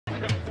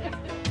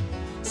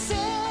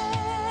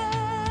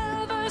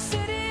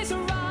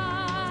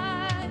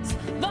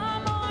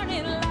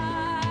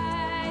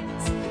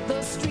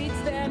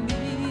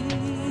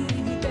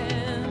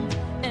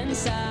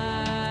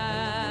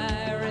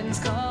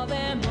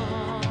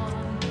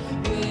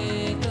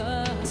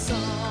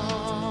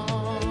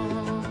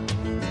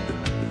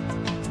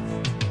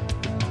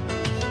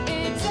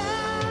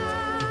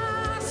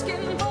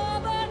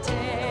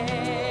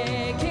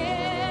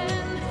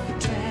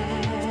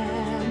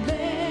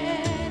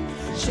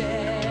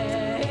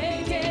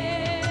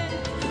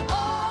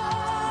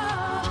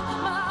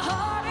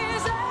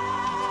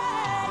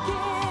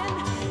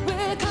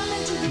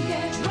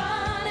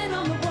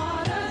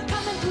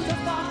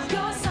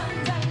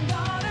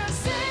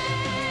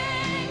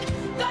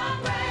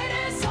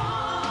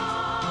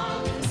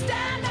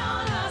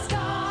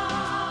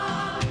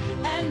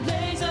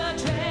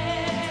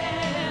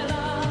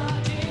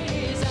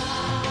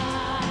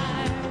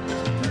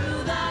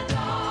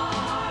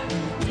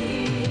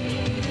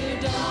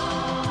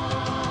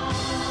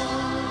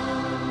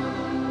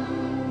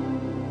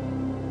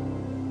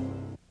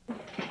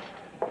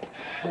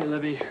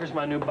Libby, here's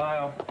my new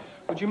bio.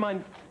 Would you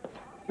mind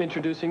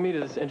introducing me to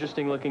this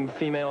interesting-looking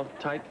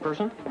female-type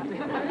person?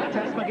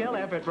 Tess McGill,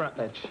 Everett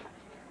Rutledge.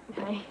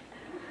 Hi.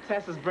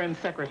 Tess is Bryn's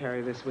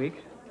secretary this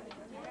week.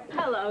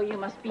 Hello, you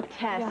must be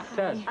Tess. Yeah.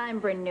 Tess. I'm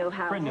Bryn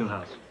Newhouse. Bryn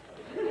Newhouse.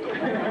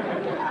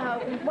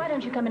 Why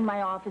don't you come in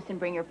my office and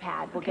bring your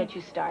pad? We'll get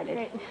you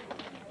started.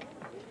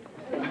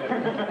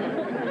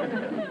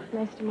 Great.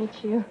 Nice to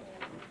meet you.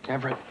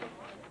 Everett.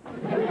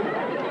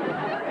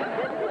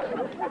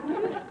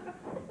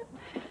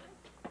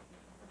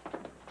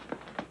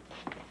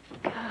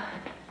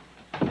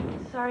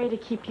 Sorry to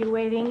keep you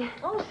waiting.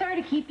 Oh,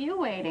 sorry to keep you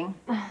waiting.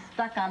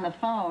 Stuck on the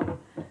phone.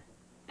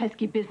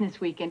 Pesky Business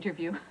Week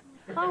interview.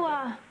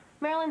 Oh,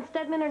 Marilyn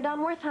Stedman or Don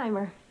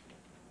Wertheimer?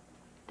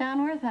 Don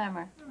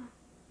Wertheimer.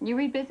 You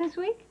read Business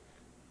Week?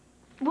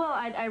 Well,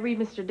 I read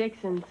Mr.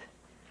 Dixon's.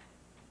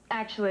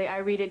 Actually, I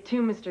read it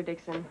to Mr.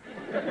 Dixon.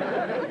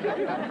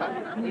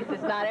 At least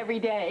it's not every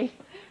day.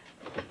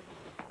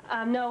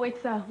 No,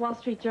 it's a Wall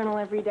Street Journal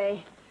every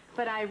day.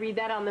 But I read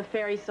that on the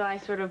ferry, so I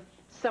sort of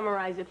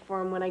summarize it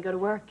for him when I go to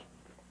work.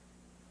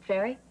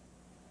 Ferry?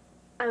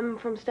 I'm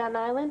from Staten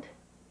Island.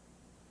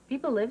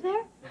 People live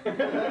there?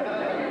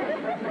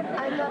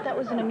 I thought that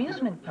was an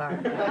amusement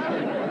park.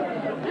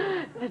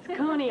 That's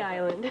Coney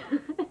Island.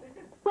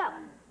 Well,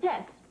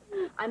 Tess,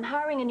 I'm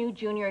hiring a new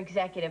junior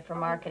executive for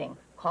marketing.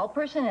 Call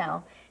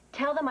personnel.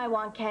 Tell them I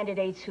want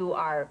candidates who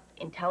are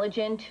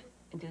intelligent,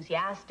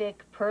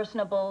 enthusiastic,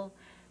 personable.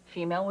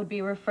 Female would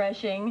be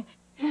refreshing.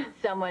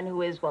 Someone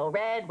who is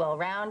well-read,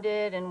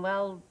 well-rounded, and,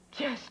 well,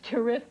 just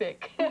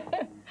terrific.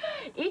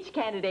 Each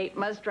candidate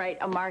must write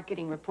a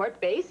marketing report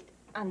based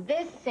on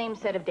this same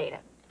set of data.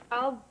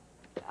 I'll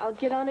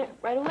get on it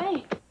right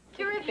away.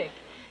 Terrific.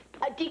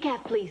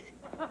 Decaf, please.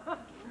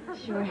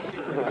 Sure.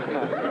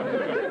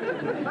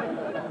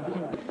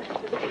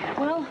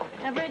 Well,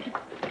 Everett,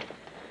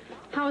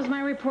 how was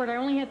my report? I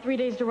only had 3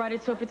 days to write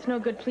it, so if it's no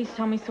good, please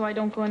tell me so I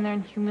don't go in there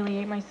and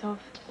humiliate myself.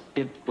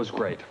 It was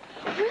great.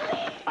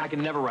 Really? I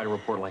can never write a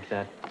report like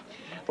that.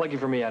 Lucky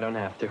for me, I don't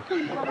have to.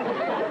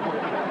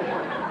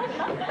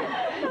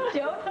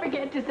 Don't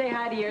forget to say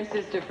hi to your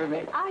sister for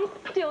me. I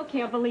still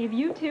can't believe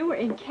you two were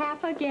in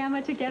Kappa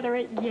Gamma together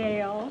at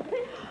Yale.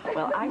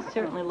 Well, I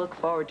certainly look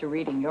forward to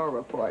reading your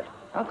report.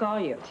 I'll call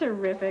you.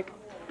 Terrific.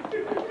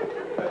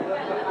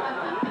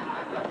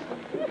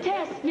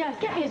 Tess, yes,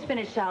 get me a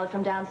spinach salad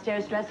from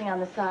downstairs, dressing on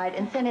the side,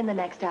 and send in the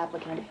next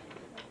applicant.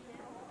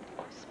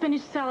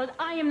 Spinach salad.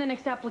 I am the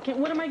next applicant.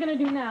 What am I going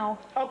to do now?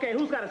 Okay,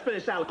 who's got a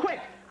spinach salad?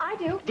 Quick! I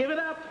do. Give it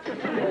up.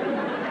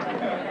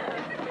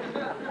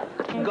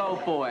 Go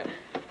for it.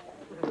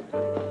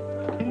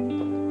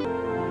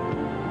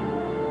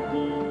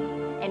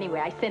 Anyway,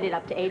 I sent it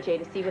up to AJ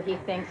to see what he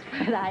thinks,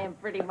 but I am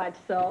pretty much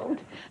sold.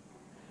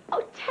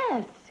 Oh,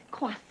 Tess,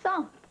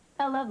 croissant.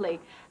 How lovely.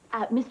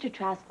 Mr.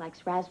 Trask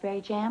likes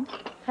raspberry jam.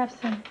 Have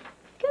some.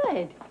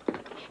 Good.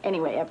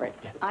 Anyway, Everett,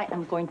 I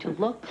am going to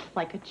look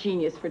like a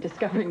genius for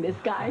discovering this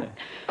guy.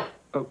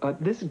 Oh,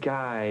 this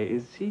guy,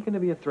 is he going to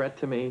be a threat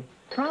to me?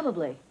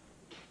 Probably.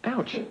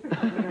 Ouch.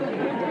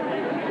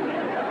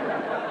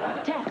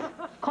 Tess,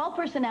 call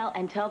personnel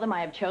and tell them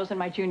I have chosen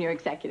my junior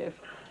executive.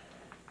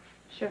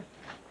 Sure.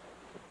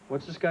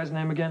 What's this guy's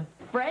name again?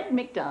 Fred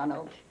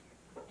McDonald.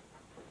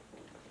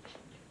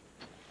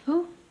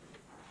 Who?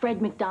 Fred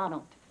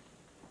McDonald.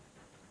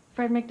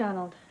 Fred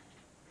McDonald.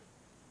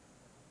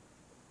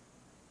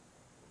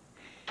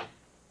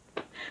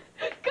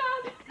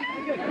 God! I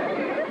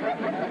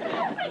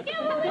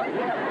can't believe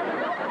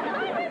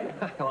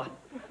it! Well,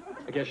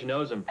 I guess she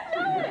knows him. No,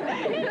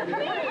 it's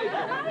me!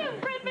 I am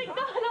Fred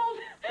McDonald!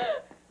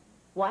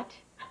 What?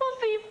 Well,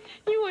 see,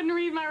 you wouldn't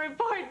read my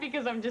report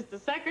because I'm just a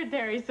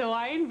secretary, so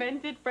I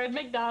invented Fred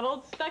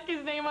McDonald, stuck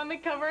his name on the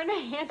cover, and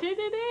handed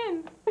it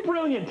in.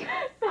 Brilliant.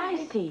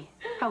 I see.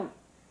 How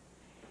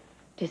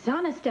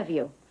dishonest of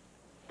you.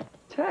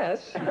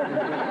 Tess? Well,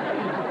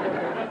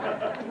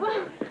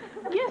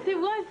 yes, it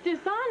was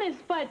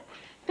dishonest, but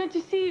don't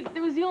you see,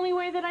 it was the only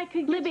way that I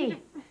could get Libby,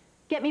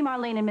 get me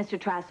Marlene in Mr.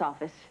 Trask's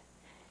office.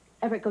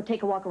 Everett, go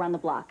take a walk around the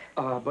block.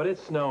 But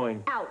it's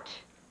snowing. Out.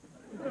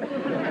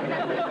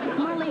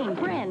 Marlene,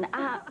 Bryn,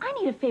 I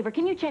need a favor.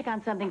 Can you check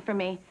on something for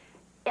me?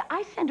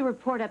 I sent a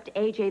report up to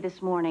AJ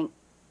this morning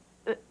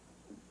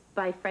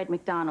by Fred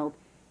McDonald.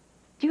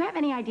 Do you have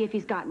any idea if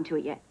he's gotten to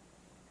it yet?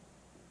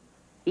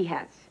 He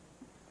has.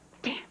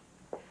 Damn.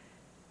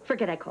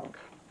 Forget I called.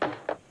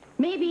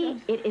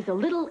 Maybe it is a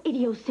little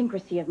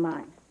idiosyncrasy of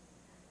mine,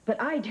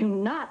 but I do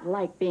not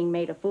like being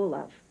made a fool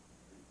of. A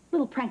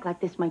little prank like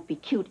this might be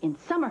cute in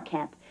summer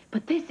camp,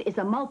 but this is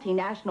a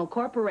multinational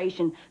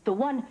corporation, the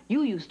one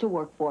you used to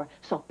work for.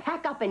 So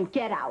pack up and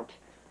get out.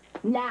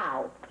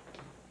 Now.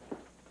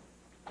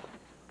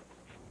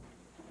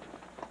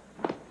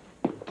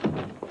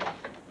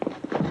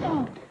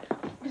 Oh,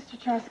 Mr.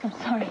 Trask, I'm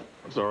sorry.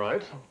 It's all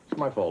right. It's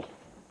my fault.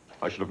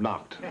 I should have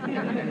knocked.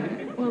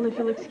 Well, if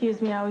you'll excuse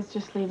me, I was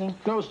just leaving.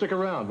 No, stick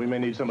around. We may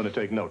need someone to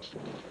take notes.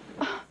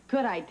 Oh,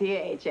 good idea,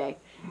 AJ.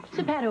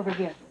 Sit Pat over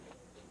here.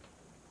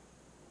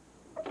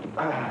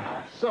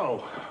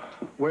 So,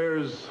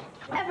 where's...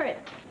 Everett,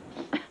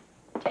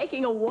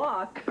 taking a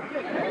walk.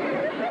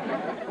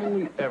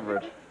 Only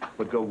Everett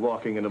would go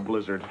walking in a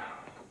blizzard.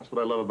 That's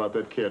what I love about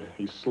that kid.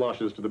 He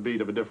sloshes to the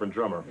beat of a different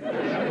drummer.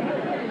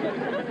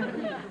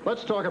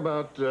 Let's talk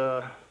about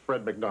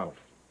Fred McDonald.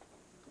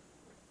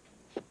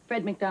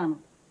 Fred McDonald.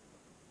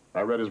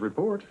 I read his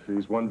report.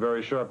 He's one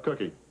very sharp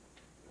cookie.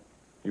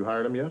 You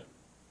hired him yet?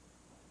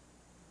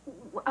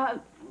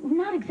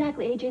 Not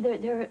exactly,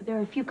 AJ. There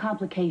are a few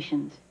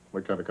complications.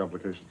 What kind of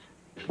complications?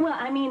 Well,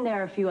 I mean, there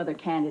are a few other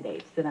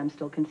candidates that I'm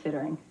still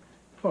considering.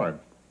 Fine.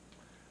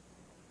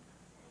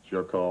 It's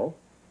your call.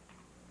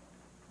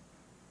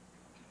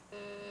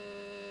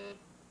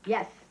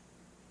 Yes.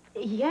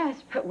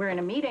 Yes, but we're in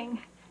a meeting.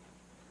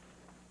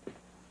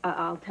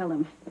 I'll tell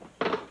him.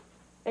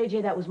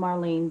 AJ, that was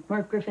Marlene.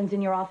 Murph Griffin's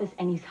in your office,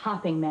 and he's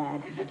hopping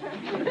mad.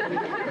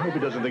 I hope he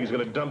doesn't think he's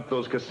going to dump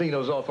those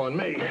casinos off on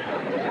me.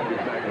 I'll be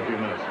back in a few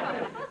minutes.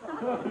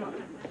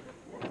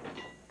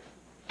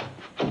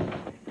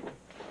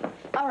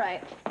 All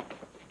right.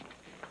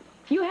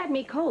 You had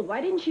me cold.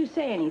 Why didn't you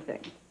say anything?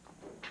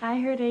 I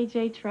heard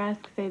AJ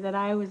Trask say that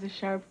I was a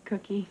sharp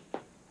cookie.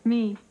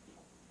 Me.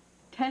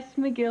 Tess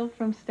McGill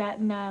from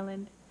Staten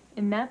Island.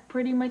 And that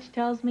pretty much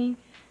tells me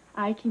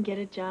I can get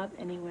a job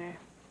anywhere.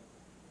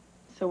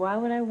 So why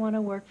would I want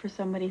to work for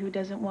somebody who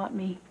doesn't want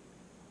me?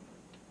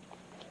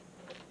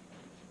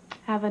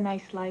 Have a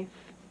nice life.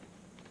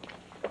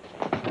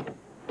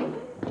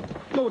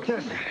 Oh,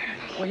 Tess.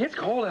 Boy, it's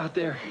cold out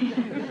there.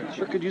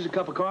 Sure could use a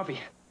cup of coffee.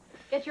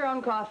 Get your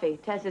own coffee.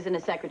 Tess isn't a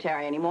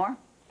secretary anymore.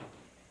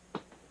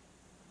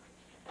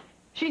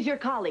 She's your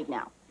colleague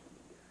now.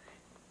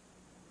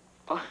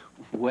 Oh,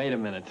 wait a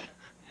minute.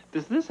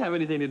 Does this have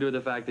anything to do with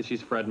the fact that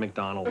she's Fred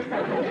McDonald?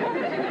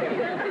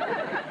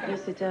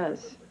 Yes, it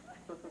does.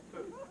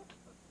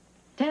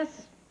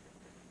 Tess,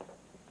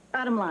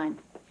 bottom line.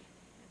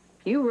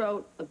 You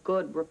wrote a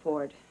good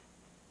report. You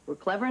were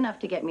clever enough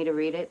to get me to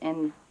read it,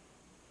 and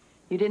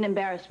you didn't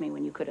embarrass me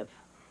when you could have.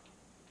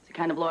 It's the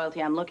kind of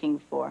loyalty I'm looking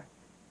for.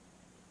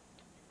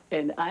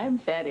 And I'm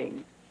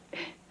betting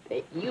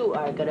that you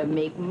are going to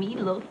make me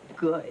look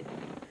good.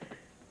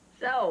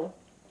 So,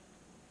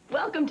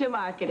 welcome to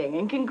marketing,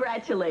 and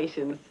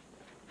congratulations.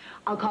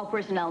 I'll call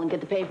personnel and get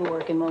the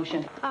paperwork in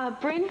motion.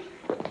 Bryn?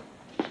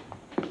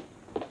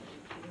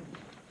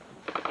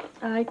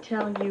 I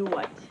tell you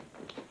what.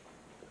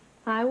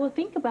 I will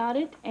think about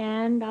it,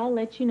 and I'll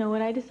let you know what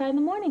I decide in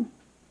the morning.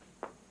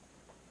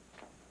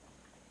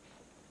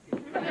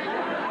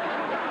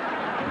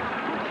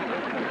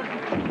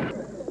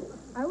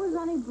 I was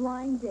on a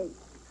blind date.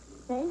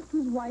 Hank,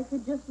 whose wife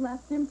had just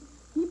left him,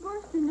 he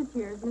burst into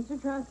tears. Mr.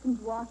 Trask comes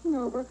walking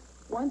over.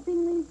 One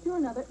thing leads to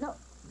another. No,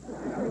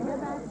 take that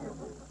back.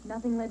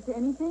 Nothing led to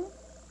anything.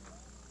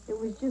 It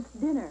was just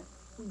dinner.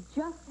 We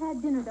just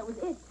had dinner. That was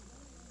it.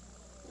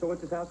 So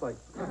what's his house like?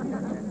 I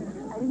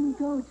didn't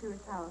go to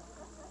his house.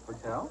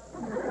 Hotel?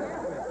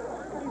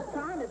 He's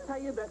trying to tell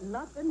you that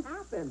nothing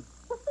happened.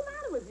 What's the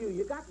matter with you?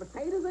 You got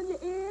potatoes in your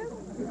ears?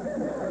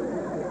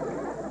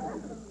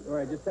 All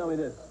right, just tell me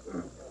this.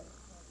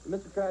 Did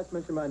Mr. Trask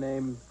mention my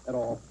name at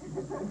all?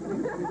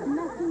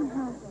 Nothing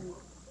happened.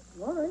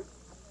 All right.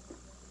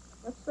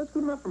 That's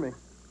good enough for me.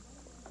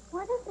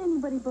 Why doesn't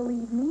anybody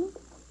believe me?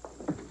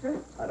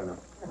 I don't know.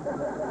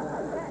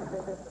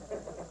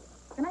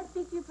 Can I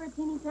speak to you for a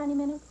teeny tiny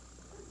minute?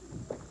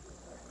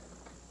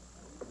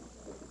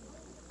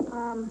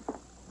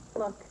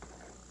 Look,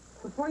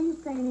 before you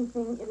say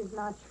anything, it is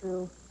not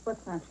true.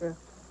 What's not true?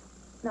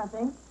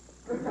 Nothing.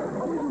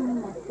 Oh, you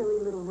mean that silly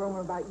little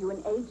rumor about you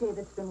and AJ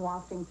that's been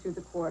wafting through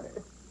the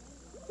quarters?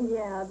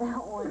 Yeah,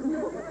 that one.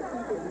 You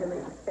didn't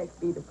really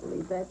expect me to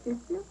believe that, did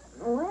you?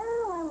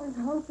 Well, I was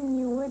hoping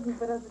you wouldn't,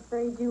 but I was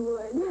afraid you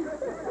would.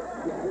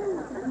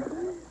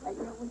 I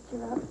know what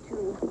you're up to.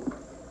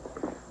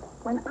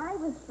 When I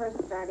was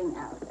first starting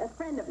out, a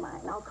friend of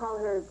mine, I'll call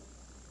her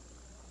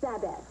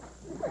Babette,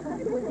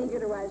 was eager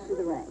to rise through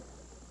the ranks.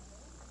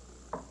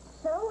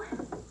 So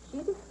she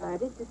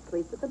decided to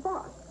sleep with the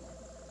boss.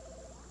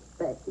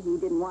 But he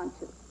didn't want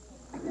to.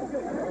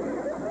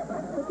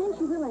 But then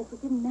she realized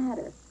it didn't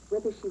matter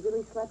whether she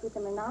really slept with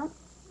him or not,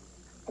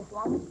 as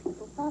long as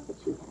people thought that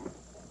she had.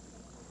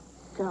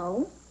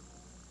 So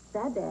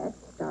Babette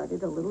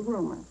started a little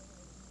rumor,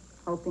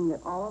 hoping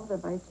that all of the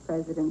vice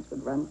presidents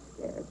would run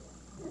scared.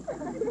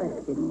 But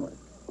it didn't work.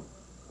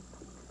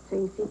 So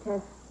you see,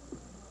 Tess,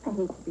 I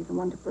hate to be the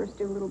one to burst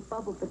your little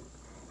bubble, but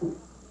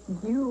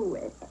you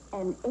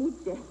and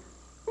AJ,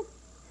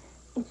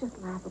 it's just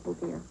laughable,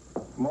 dear.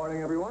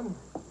 Morning, everyone.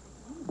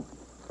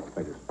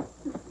 Thank you.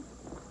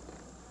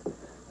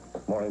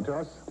 Morning,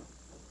 Tess.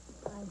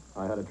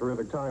 Hi. I had a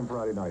terrific time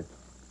Friday night.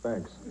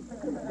 Thanks.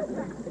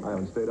 I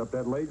haven't stayed up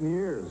that late in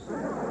years.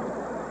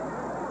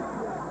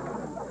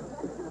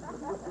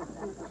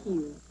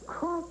 You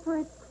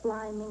corporate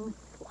climbing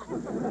slut.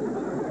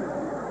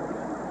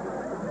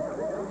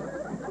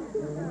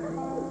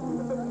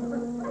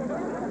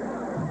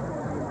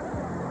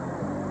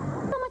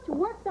 So much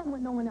work done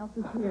when no one else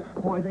is here.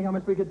 Boy, I think how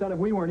much we get done if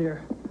we weren't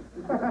here.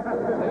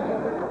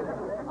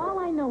 All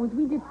I I know is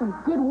we did some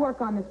good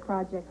work on this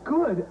project.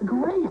 Good.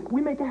 Great. We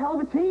make a hell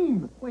of a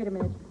team. Wait a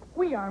minute.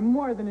 We are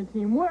more than a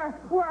team. We're...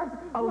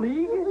 A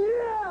league?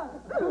 Yeah!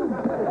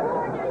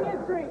 Marketing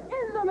history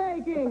in the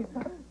making!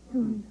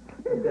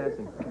 Keep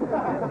dancing.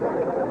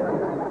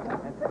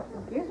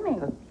 Excuse me.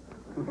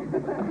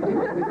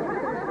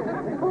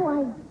 Oh,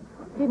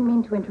 I didn't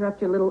mean to interrupt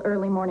your little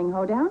early morning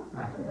hoedown.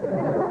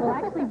 Well,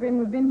 actually, Bryn,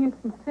 we've been here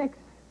since 6.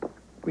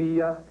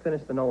 We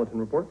finished the Knowlton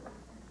report.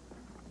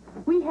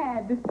 We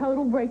had this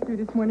total breakthrough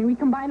this morning. We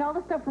combined all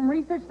the stuff from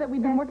research that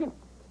we've been working...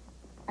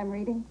 I'm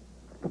reading.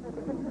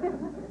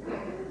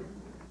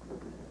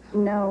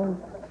 No.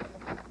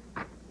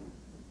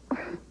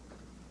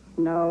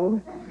 No.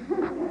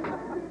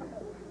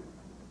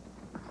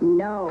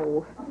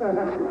 No.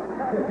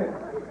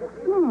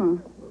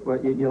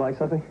 What, you like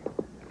something?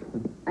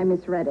 I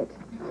misread it.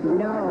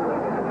 No.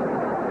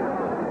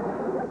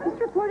 This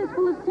report is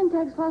full of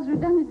syntax flaws,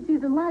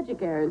 redundancies, and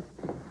logic errors.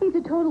 Needs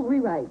a total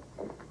rewrite.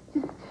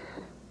 Just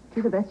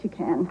do the best you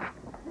can.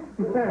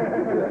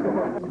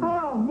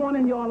 Oh,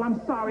 morning, y'all.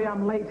 I'm sorry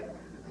I'm late.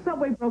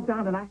 Subway broke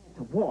down and I had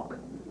to walk.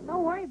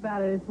 Don't worry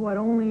about it. It's what,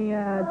 only,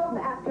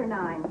 After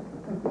 9.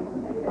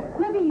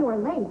 Libby, you are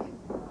late.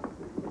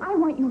 I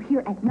want you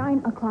here at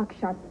 9 o'clock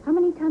sharp. How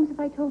many times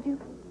have I told you?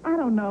 I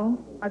don't know.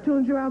 I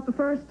tuned you out the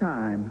first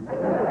time.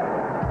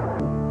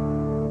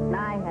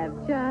 I have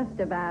just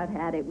about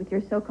had it with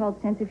your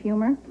so-called sense of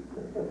humor.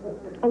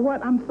 Oh,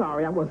 what? I'm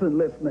sorry. I wasn't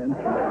listening.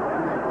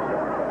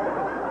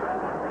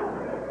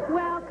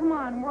 well, come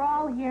on. We're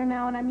all here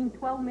now, and I mean,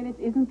 12 minutes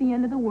isn't the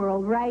end of the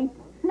world, right?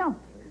 No,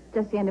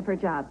 just the end of her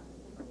job.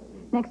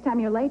 Next time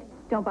you're late,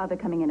 don't bother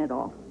coming in at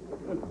all.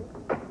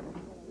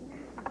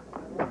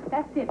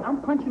 That's it.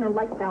 I'm punching her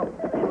lights out.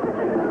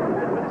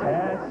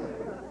 Tess,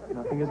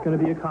 nothing is going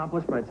to be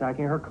accomplished by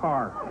attacking her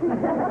car.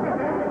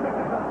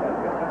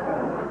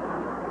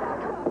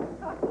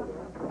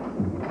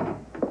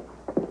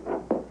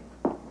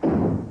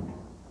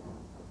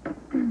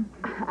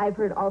 I've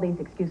heard all these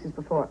excuses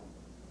before.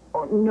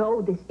 Oh,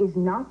 no, this is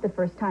not the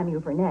first time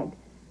you've reneged.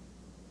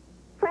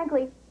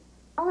 Frankly,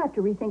 I'll have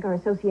to rethink our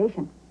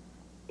association.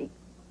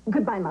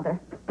 Goodbye, Mother.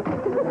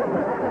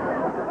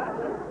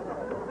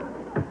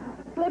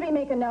 Libby,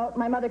 make a note.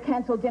 My mother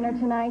canceled dinner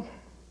tonight.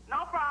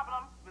 No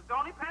problem. It's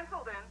only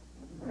penciled in.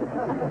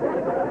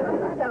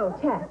 So,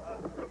 Tess,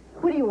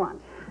 what do you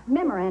want?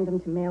 Memorandum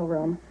to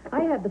mailroom.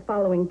 I have the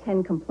following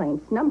 10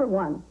 complaints. Number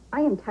 1,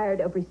 I am tired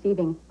of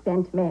receiving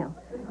bent mail.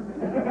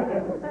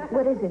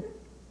 What is it?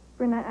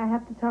 Bryn, I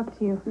have to talk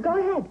to you. Go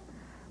ahead.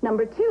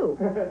 Number 2,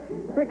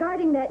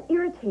 regarding that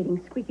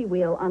irritating squeaky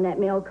wheel on that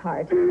mail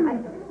cart.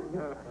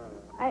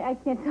 I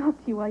can't talk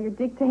to you while you're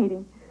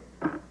dictating.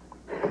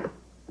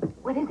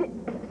 What is it?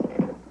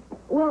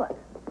 Well,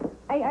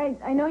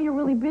 I know you're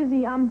really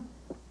busy. Can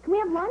we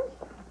have lunch?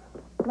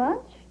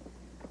 Lunch?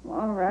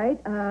 All right.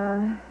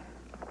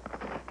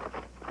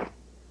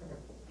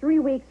 3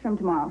 weeks from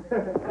tomorrow.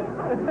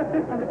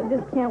 I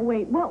just can't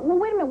wait. Well,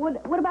 wait a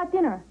minute. What about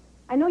dinner?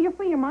 I know you're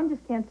free. Your mom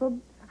just canceled.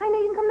 I know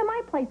you can come to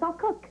my place. I'll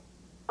cook.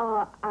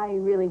 I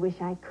really wish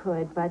I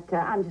could, but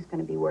I'm just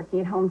going to be working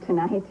at home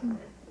tonight.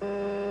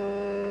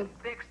 The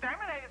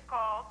exterminator's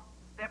called.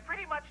 They're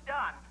pretty much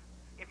done.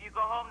 If you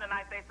go home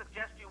tonight, they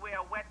suggest you wear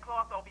a wet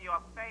cloth over your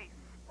face.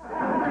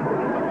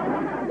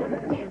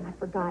 Damn, I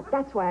forgot.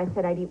 That's why I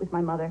said I'd eat with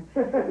my mother.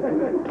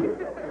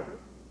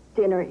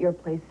 Dinner at your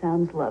place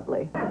sounds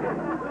lovely.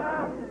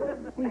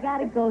 We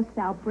gotta go,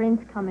 Sal.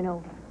 Bryn's coming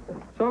over.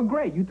 So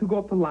great. You two go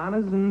up to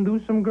Lana's and do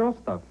some girl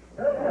stuff.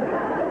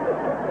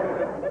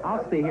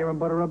 I'll stay here and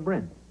butter up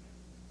Bryn.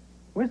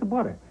 Where's the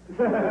butter?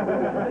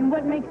 And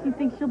what makes you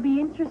think she'll be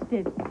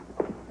interested?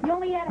 You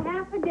only had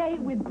half a date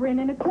with Bryn,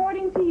 and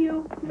according to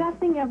you,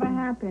 nothing ever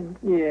happened.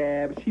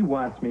 Yeah, but she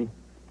wants me.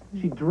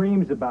 She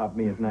dreams about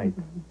me at night.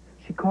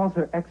 She calls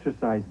her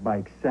exercise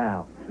bike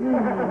Sal.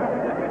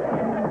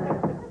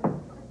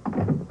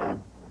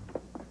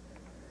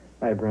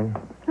 Hi, Bryn.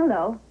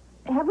 Hello.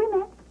 Have we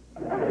met?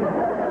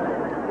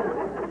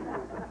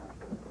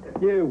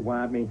 You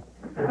want me.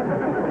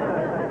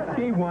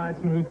 She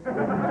wants me.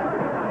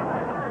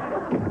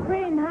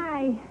 Bryn,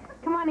 hi.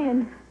 Come on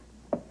in.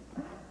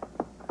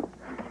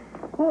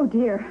 Oh,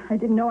 dear. I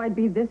didn't know I'd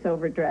be this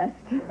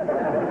overdressed.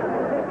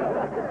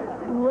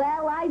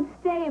 Well, I'd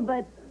stay,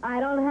 but I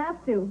don't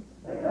have to.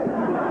 See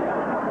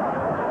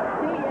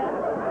ya.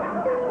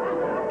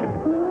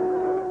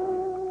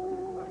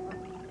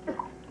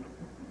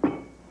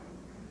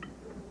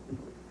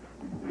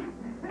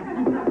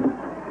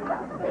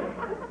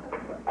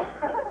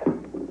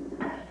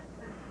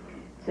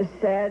 It's a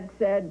sad,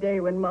 sad day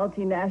when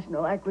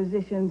multinational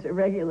acquisitions are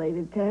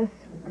regulated, Tess.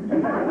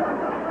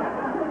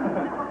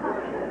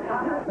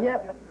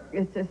 Yep,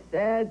 it's a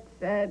sad,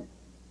 sad,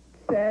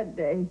 sad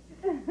day.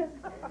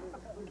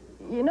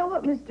 You know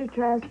what Mr.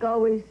 Trask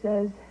always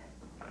says?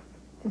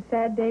 It's a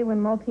sad day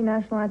when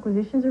multinational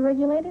acquisitions are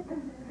regulated?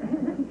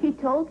 He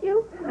told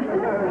you?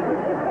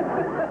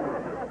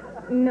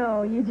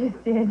 No, you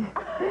just did.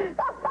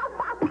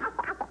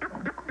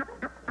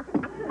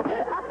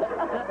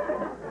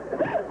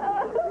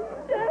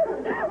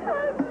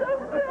 I'm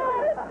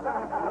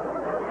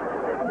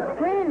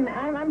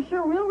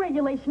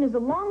congratulations is a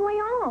long way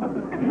off.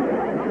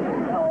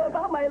 Oh,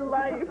 about my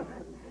life.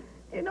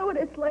 You know what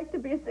it's like to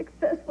be a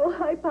successful,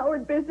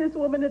 high-powered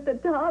businesswoman at the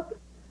top?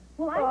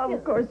 Well,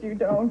 Of course you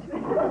don't.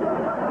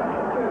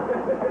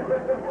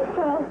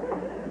 Well,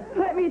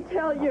 let me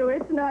tell you,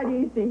 it's not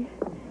easy.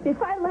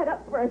 If I let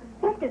up for a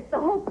second, the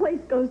whole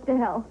place goes to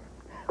hell.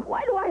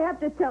 Why do I have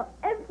to tell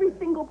every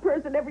single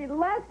person every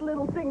last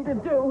little thing to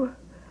do?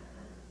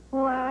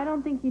 Well, I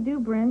don't think you do,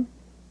 Bryn.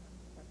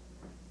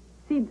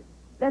 See,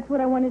 that's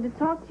what I wanted to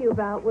talk to you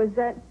about, was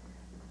that,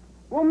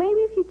 well,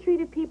 maybe if you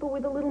treated people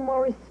with a little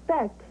more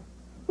respect,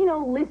 you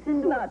know, listen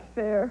It's to... not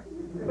fair.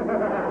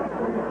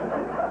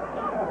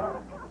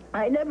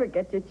 I never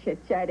get to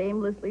chit-chat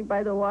aimlessly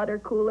by the water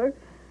cooler.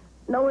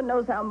 No one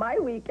knows how my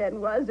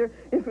weekend was or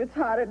if it's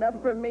hot enough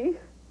for me.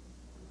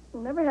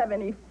 I'll never have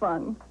any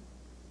fun.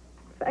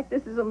 In fact,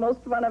 this is the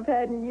most fun I've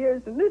had in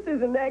years, and this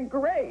isn't that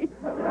great.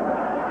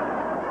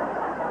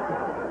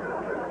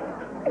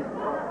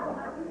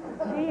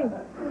 Gee,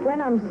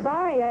 Bryn, I'm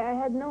sorry. I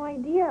had no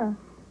idea.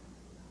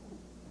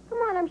 Come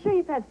on, I'm sure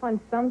you've had fun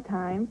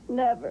sometime.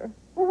 Never.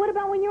 Well, what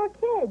about when you were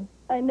a kid?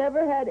 I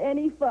never had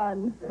any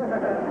fun.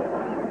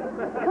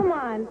 Come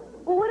on.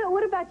 Well,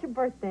 what about your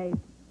birthdays?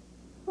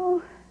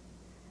 Oh,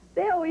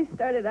 they always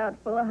started out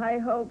full of high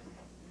hopes.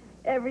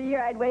 Every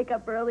year I'd wake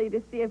up early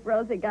to see if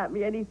Rosa got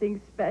me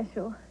anything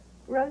special.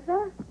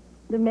 Rosa?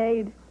 The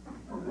maid.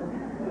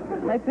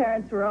 My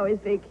parents were always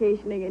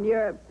vacationing in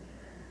Europe.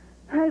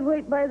 I'd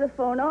wait by the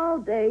phone all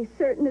day,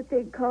 certain that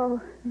they'd call,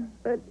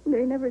 but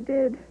they never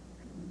did.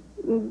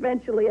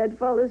 Eventually, I'd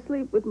fall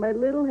asleep with my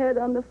little head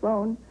on the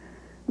phone.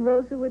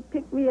 Rosa would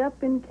pick me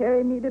up and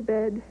carry me to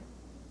bed.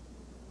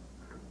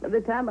 By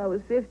the time I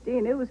was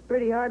 15, it was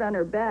pretty hard on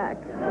her back.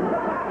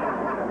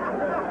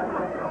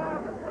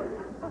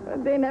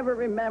 But they never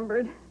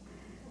remembered,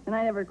 and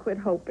I never quit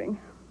hoping.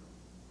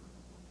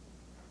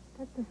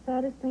 That's the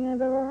saddest thing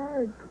I've ever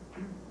heard.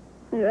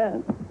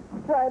 Yeah.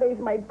 Friday's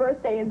my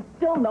birthday, and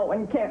still no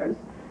one cares.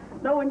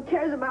 No one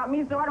cares about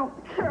me, so I don't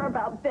care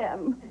about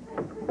them.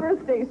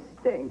 Birthdays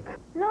stink.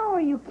 No,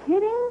 are you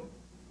kidding?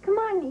 Come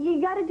on, you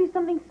gotta do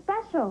something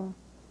special.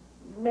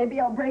 Maybe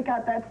I'll break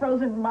out that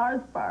frozen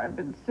Mars bar I've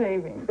been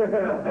saving.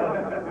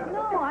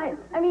 No,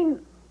 I mean,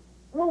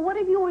 well, what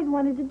have you always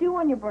wanted to do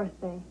on your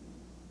birthday?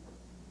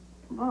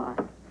 Well,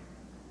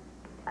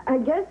 I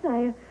guess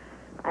I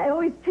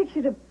always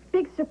pictured a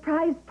big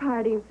surprise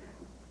party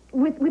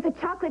with a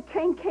chocolate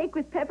train cake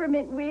with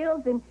peppermint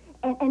wheels and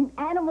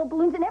animal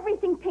balloons and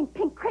everything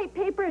pink crepe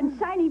paper and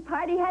shiny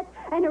party hats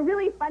and a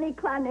really funny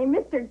clown named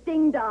Mr.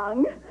 Ding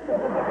Dong.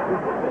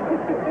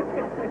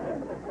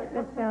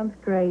 That sounds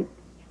great.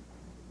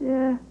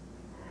 Yeah.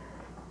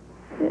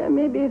 Yeah,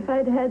 maybe if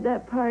I'd had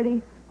that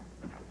party,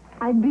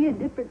 I'd be a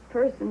different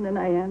person than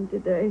I am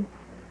today.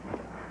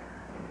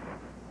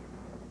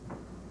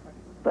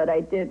 But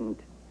I didn't.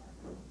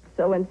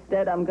 So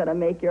instead, I'm gonna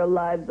make your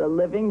lives a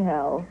living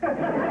hell.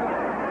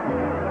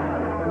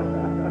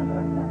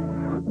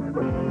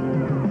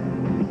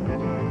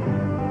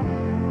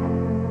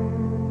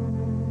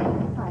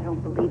 I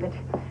don't believe it.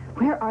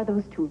 Where are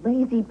those two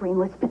lazy,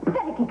 brainless,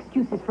 pathetic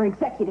excuses for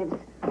executives?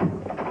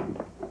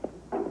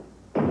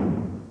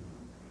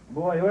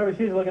 Boy, whoever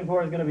she's looking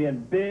for is going to be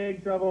in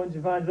big trouble when she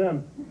finds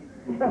them.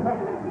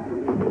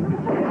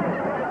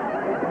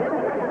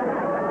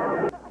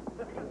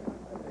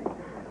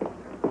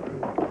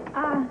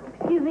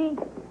 Excuse me,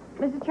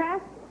 Mrs.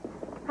 Trask?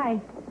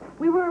 Hi.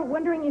 We were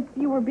wondering if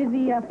you were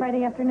busy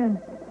Friday afternoon.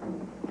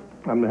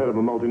 I'm the head of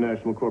a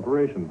multinational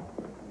corporation.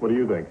 What do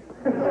you think?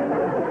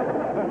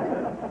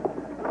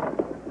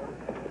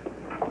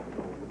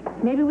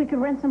 Maybe we could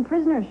rent some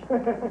prisoners.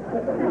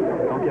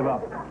 Don't give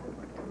up.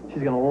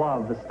 She's going to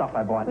love the stuff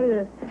I bought.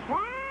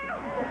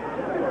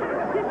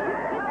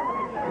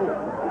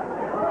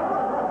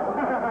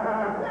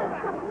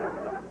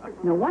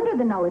 No wonder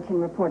the Nulliton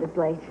report is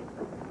late.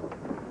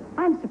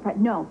 I'm surprised.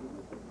 No,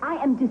 I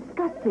am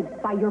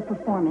disgusted by your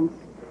performance.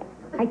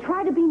 I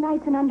try to be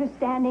nice and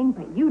understanding,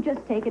 but you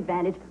just take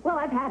advantage. Well,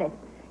 I've had it.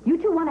 You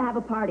two want to have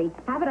a party.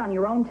 Have it on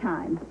your own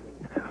time.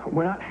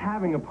 We're not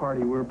having a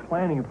party. We're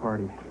planning a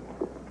party.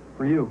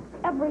 For you.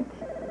 Everett,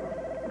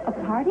 a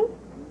party?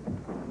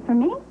 For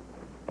me?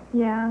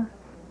 Yeah.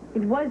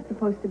 It was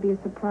supposed to be a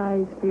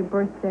surprise for your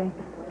birthday.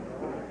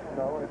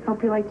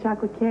 Hope you like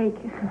chocolate cake.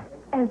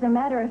 As a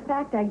matter of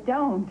fact, I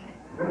don't.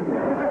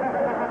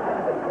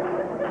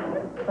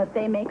 But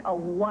they make a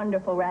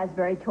wonderful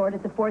raspberry tort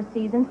at the Four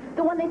Seasons.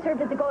 The one they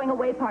served at the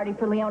going-away party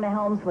for Leona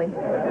Helmsley.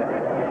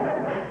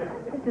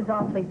 This is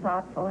awfully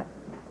thoughtful.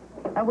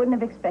 I wouldn't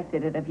have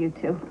expected it of you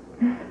two.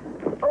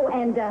 Oh,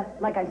 and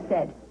like I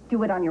said,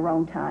 do it on your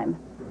own time.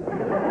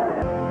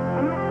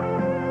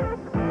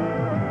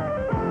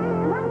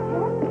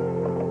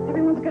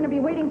 Everyone's going to be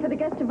waiting for the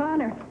guest of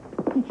honor.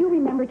 Did you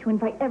remember to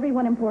invite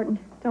everyone important?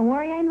 Don't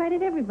worry, I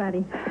invited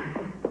everybody.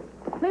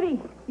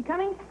 Libby, you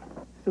coming?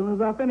 As soon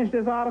as I finish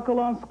this article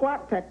on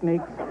squat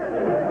techniques.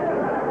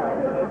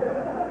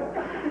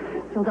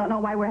 Still don't know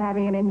why we're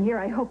having it in here.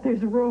 I hope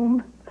there's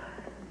room.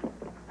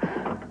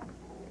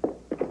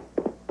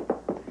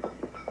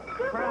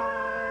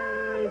 Surprise!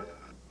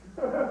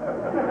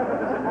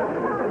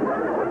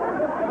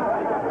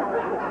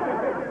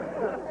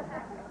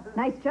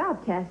 Nice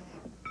job, Tess.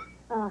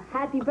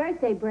 Happy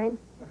birthday, Bryn.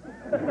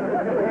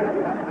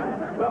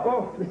 Well,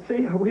 oh,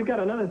 see, we've got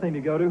another thing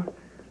to go to.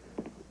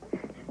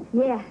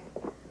 Yeah.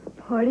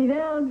 Party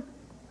down.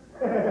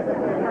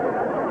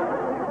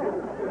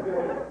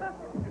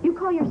 You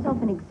call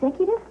yourself an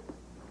executive?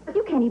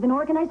 You can't even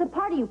organize a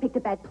party. You picked a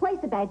bad place,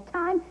 a bad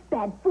time,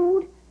 bad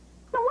food.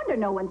 No wonder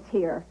no one's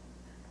here.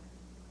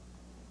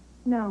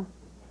 No.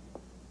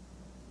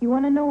 You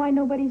want to know why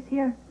nobody's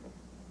here?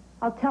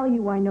 I'll tell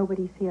you why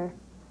nobody's here.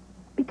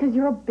 Because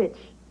you're a bitch.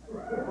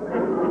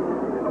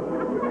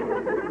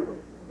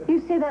 You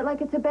say that like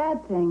it's a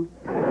bad thing.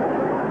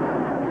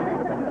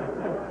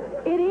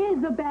 It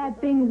is a bad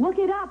thing. Look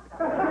it up.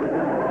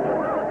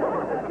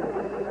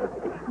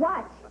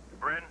 What?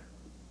 Bryn,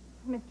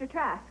 Mr.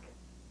 Trask.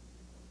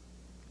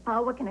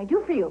 What can I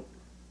do for you?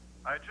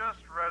 I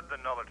just read the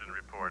Nullerton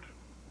report.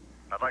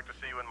 I'd like to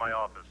see you in my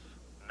office,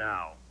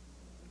 now.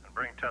 And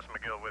bring Tess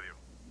McGill with you.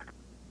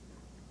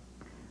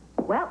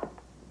 Well,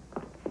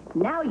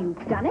 now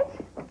you've done it.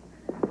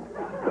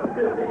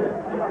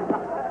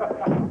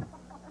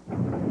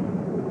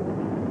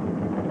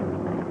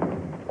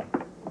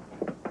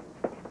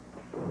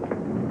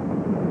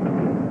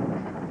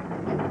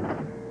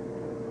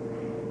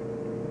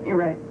 You're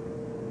right.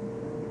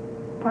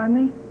 Pardon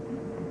me?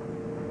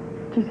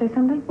 Did you say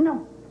something?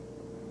 No.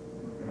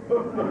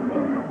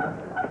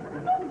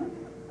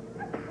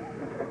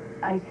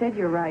 I said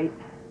you're right.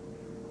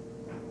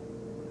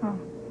 Oh.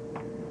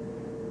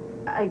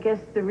 I guess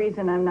the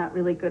reason I'm not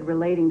really good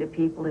relating to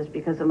people is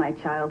because of my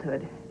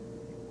childhood.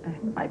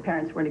 My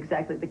parents weren't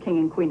exactly the king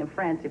and queen of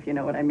France, if you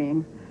know what I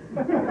mean.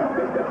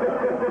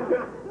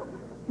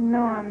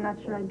 No, I'm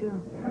not sure I do.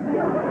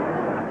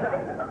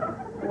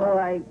 Well,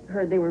 I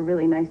heard they were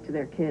really nice to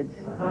their kids.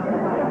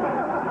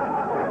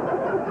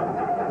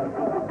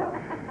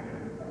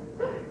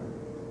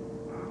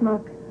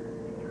 Look,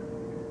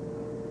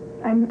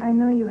 I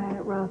know you had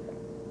it rough.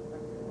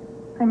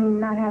 I mean,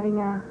 not having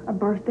a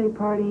birthday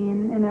party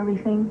and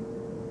everything.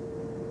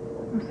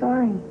 I'm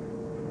sorry.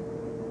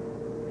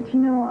 But you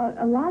know,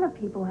 a lot of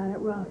people had it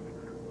rough.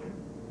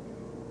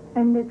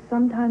 And that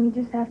sometimes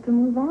you just have to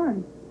move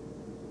on.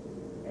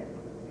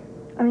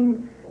 I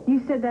mean, you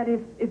said that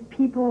if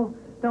people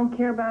don't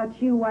care about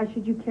you, why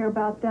should you care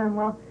about them?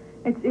 Well,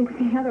 it's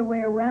the other way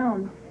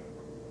around.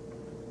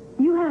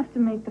 You have to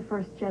make the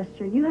first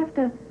gesture. You have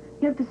to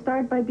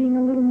start by being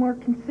a little more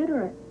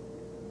considerate.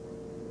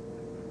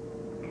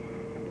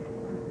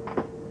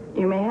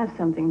 You may have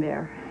something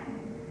there.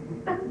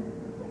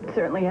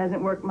 Certainly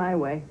hasn't worked my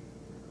way.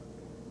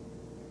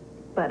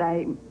 But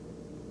I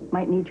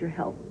might need your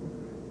help.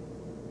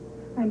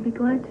 I'd be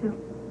glad to.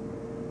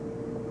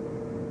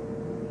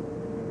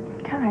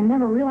 God, I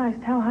never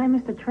realized how high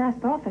Mr.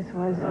 Trask's office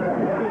was.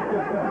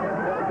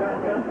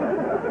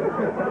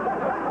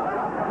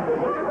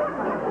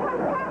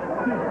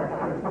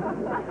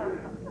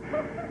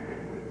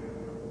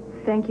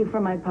 Thank you for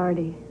my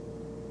party.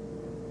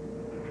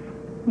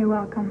 You're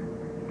welcome.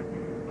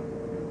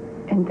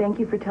 And thank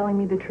you for telling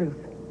me the truth.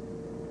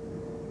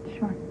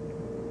 Sure.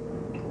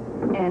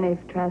 And if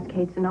Trask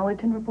hates the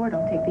Nullerton report,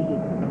 I'll take the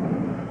heat.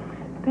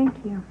 Thank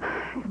you.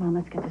 Come on,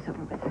 let's get this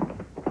over with.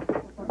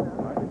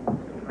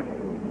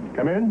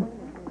 Come in.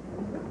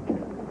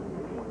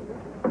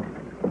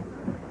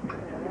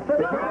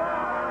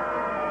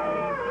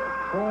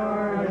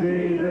 For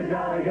she's a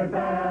jolly good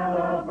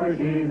fellow, for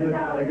she's a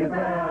jolly good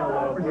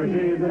fellow, for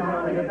she's a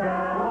jolly good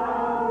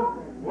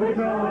fellow, which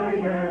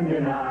nobody can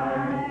deny.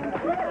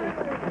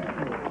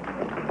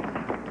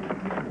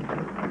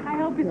 I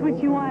hope it's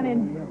what you wanted.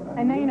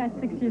 I know you're not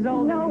 6 years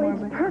old anymore,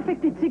 No, it's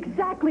perfect. It's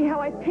exactly how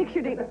I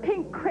pictured it.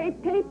 Pink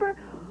crepe paper.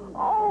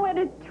 Oh, and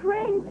a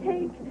train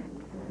cake.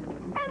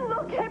 And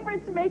look,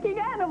 Everett's making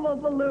animal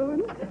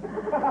balloons.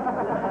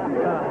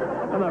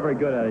 I'm not very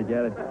good at it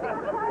yet.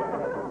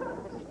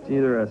 It's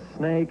either a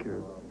snake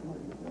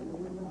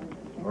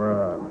or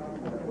a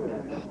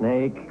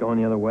snake going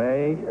the other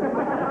way.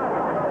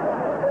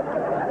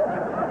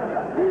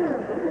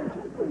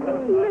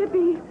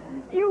 Libby,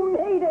 you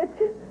made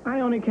it.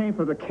 I only came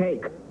for the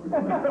cake.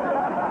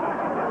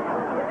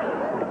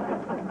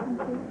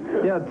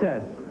 Yeah,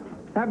 Tess.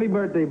 Happy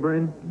birthday,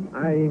 Bryn.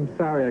 I'm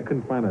sorry I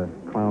couldn't find a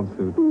clown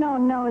suit.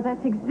 No,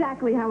 that's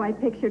exactly how I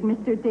pictured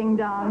Mr. Ding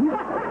Dong.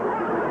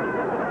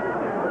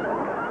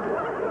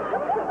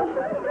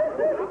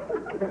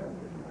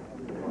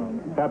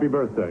 Happy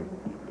birthday.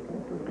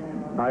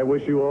 I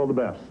wish you all the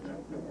best.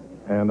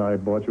 And I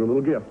bought you a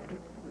little gift.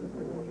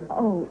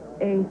 Oh,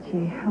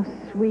 A.J., how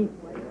sweet.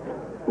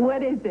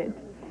 What is it?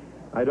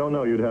 I don't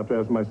know. You'd have to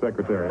ask my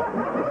secretary.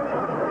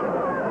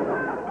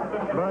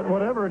 But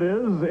whatever it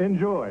is,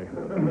 enjoy.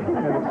 And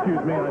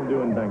excuse me, I'm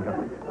doing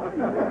Bangkok.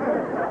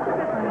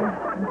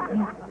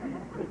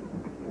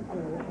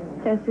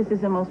 Tess, this is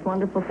the most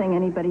wonderful thing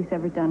anybody's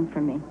ever done for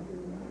me.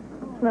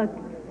 Look,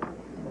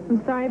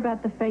 I'm sorry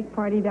about the fake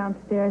party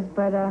downstairs,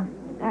 but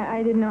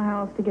I didn't know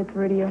how else to get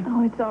through to you.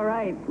 Oh, it's all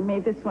right.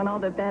 Made this one all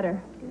the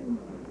better.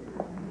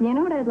 You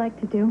know what I'd like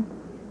to do?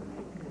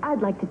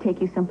 I'd like to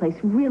take you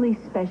someplace really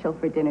special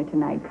for dinner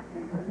tonight.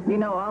 You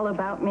know all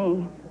about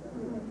me.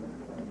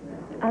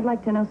 I'd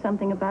like to know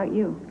something about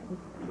you.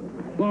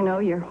 You know,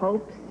 your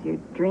hopes, your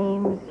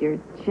dreams, your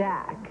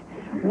Jack.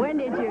 When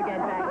did you get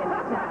back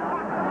into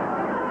town?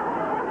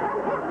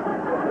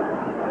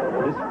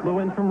 Just flew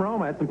in from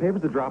Rome. I had some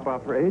papers to drop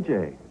off for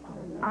AJ.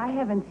 I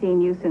haven't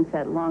seen you since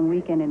that long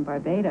weekend in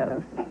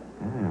Barbados.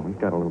 Yeah, we've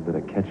got a little bit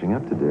of catching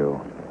up to do.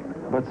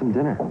 How about some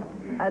dinner?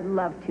 I'd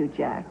love to,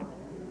 Jack.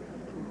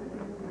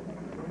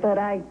 But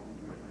I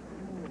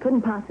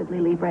couldn't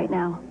possibly leave right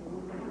now.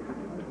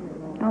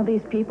 All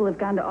these people have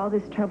gone to all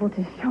this trouble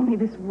to show me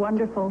this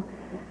wonderful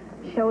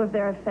show of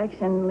their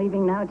affection.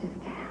 Leaving now just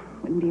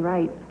wouldn't be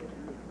right.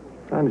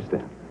 I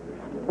understand.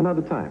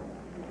 Another time.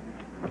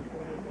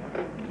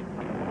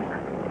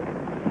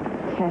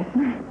 Tess,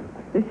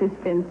 this has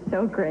been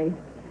so great.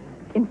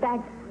 In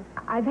fact,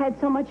 I've had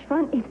so much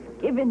fun,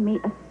 it's given me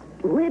a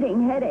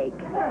splitting headache.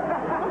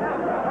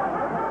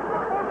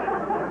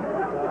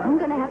 I'm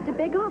going to have to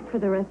beg off for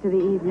the rest of the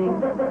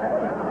evening.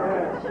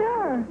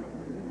 Sure.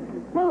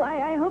 Well,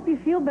 I hope you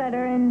feel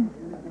better, and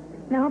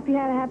I hope you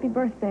had a happy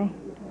birthday.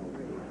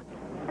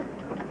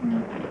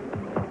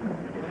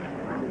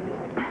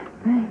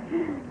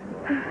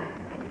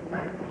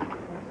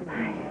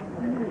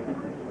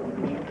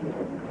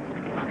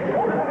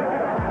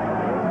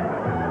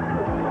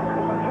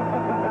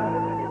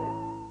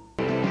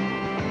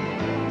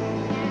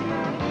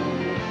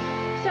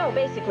 So,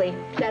 basically,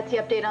 that's the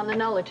update on the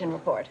Nullerton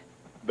report.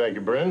 Thank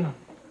you, Bryn.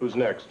 Who's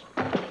next?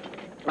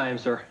 I am,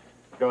 sir.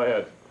 Go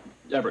ahead.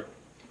 Everett.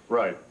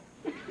 Right.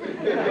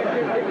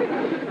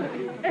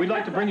 We'd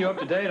like to bring you up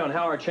to date on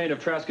how our chain of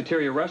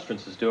Traskateria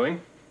restaurants is doing.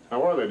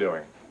 How are they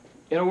doing?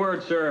 In a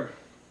word, sir,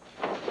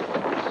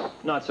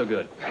 not so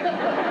good.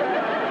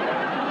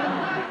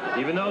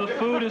 Even though the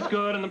food is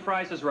good and the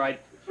price is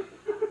right,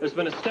 there's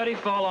been a steady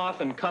fall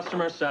off in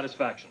customer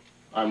satisfaction.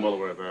 I'm well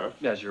aware of that.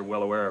 As you're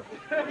well aware of.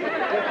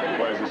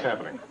 Why is this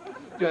happening?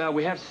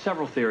 We have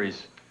several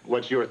theories.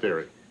 What's your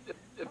theory?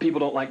 People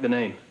don't like the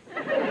name.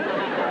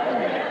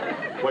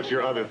 What's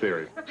your other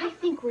theory? I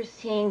think we're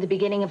seeing the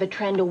beginning of a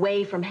trend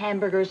away from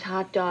hamburgers,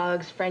 hot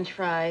dogs, French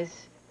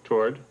fries,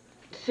 Toward?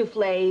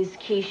 soufflés,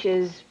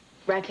 quiches,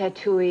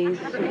 ratatouilles.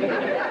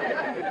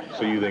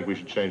 So you think we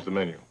should change the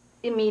menu?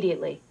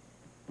 Immediately.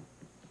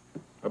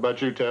 How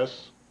about you,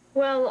 Tess?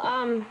 Well,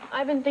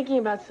 I've been thinking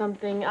about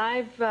something.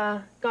 I've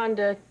gone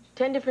to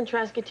 10 different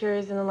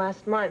Traskaterias in the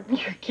last month.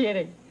 You're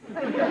kidding.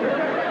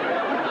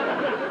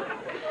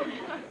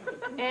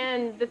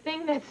 And the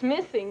thing that's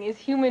missing is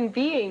human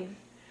beings.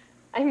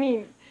 I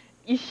mean,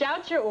 you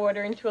shout your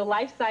order into a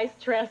life-size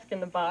Trask in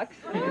the box,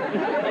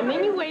 and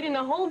then you wait in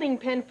a holding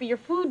pen for your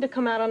food to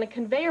come out on a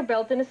conveyor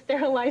belt in a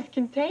sterilized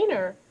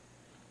container.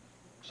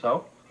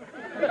 So?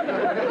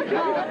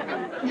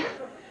 Well,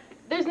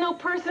 there's no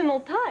personal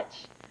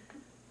touch.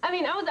 I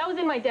mean, I was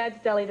in my dad's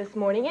deli this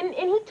morning, and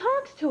he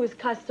talks to his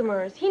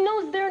customers. He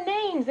knows their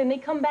names, and they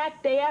come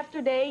back day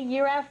after day,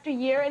 year after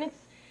year, and it's,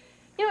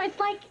 you know, it's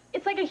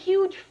like a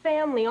huge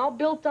family, all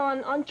built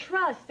on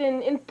trust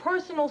and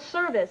personal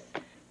service.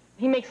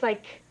 He makes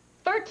like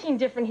 13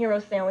 different hero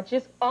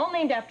sandwiches, all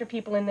named after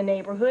people in the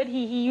neighborhood.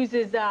 He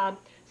uses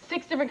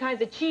 6 different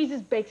kinds of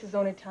cheeses, bakes his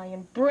own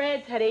Italian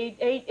breads, had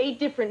eight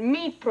different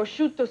meats,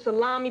 prosciutto,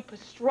 salami,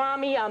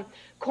 pastrami,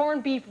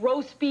 corned beef,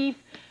 roast beef,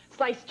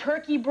 sliced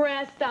turkey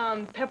breast,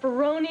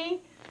 pepperoni.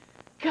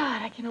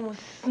 God, I can almost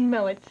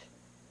smell it.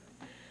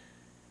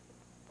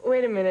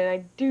 Wait a minute,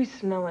 I do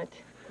smell it.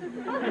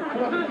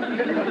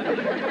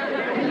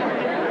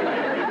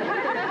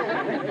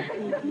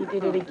 He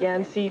did it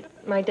again. See,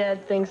 my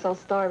dad thinks I'll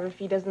starve if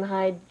he doesn't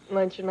hide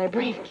lunch in my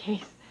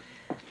briefcase.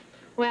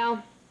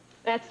 Well,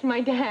 that's my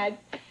dad.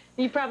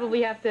 You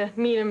probably have to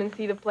meet him and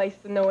see the place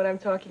to know what I'm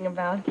talking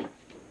about.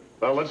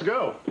 Well, let's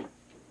go.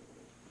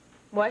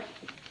 What?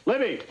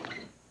 Libby,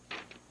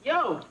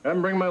 Yo, have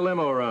them bring my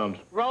limo around.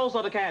 rolls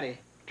or the caddy?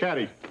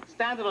 Caddy,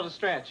 Standard or the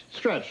stretch?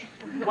 stretch,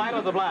 White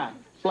or the black?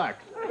 black.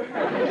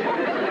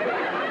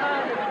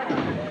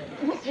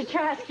 Mr.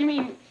 Trask, you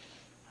mean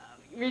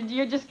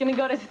you're just gonna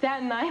go to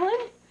Staten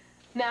Island?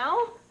 Now?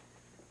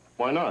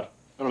 Why not?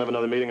 I don't have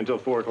another meeting until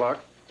 4 o'clock.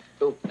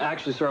 Oh,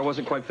 actually, sir, I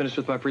wasn't quite finished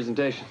with my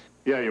presentation.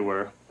 Yeah, you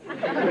were.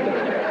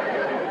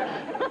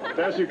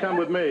 Tess, you come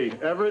with me.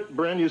 Everett,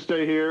 Bryn, you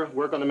stay here,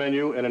 work on the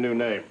menu and a new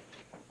name.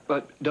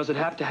 But does it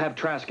have to have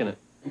Trask in it?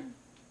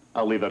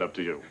 I'll leave that up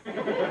to you.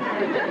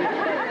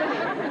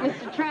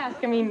 Mr. Trask,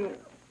 I mean,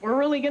 we're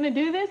really gonna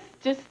do this?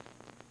 Just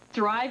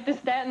drive to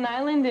Staten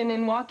Island and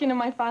then walk into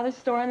my father's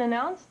store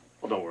unannounced?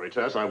 Well, don't worry,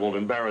 Tess. I won't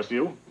embarrass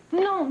you.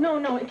 No,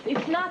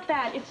 it's not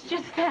that. It's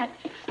just that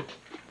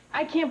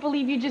I can't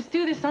believe you just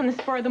do this on the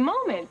spur of the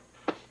moment.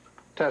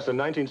 Tess, in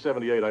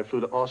 1978, I flew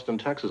to Austin,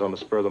 Texas on the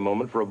spur of the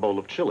moment for a bowl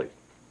of chili.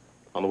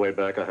 On the way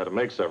back, I had to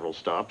make several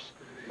stops.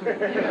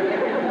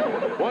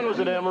 One was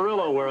at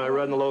Amarillo, where I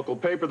read in the local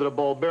paper that a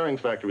ball bearing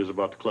factory was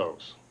about to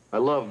close. I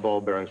loved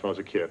ball bearings when I was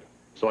a kid.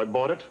 So I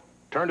bought it,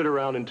 turned it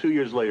around, and 2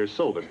 years later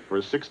sold it for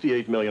a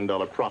 $68 million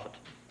profit.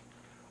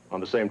 On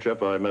the same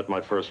trip, I met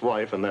my first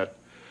wife, and that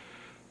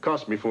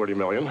cost me $40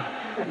 million.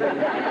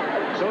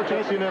 So,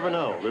 Tess, you never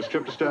know. This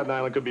trip to Staten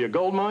Island could be a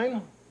gold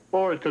mine,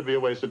 or it could be a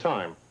waste of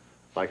time.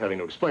 Like having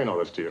to explain all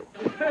this to you.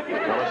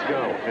 Now, let's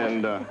go.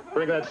 And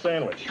bring that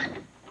sandwich.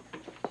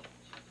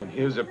 And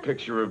here's a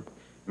picture of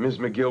Ms.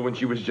 McGill when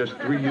she was just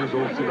 3 years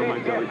old sitting on my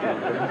deli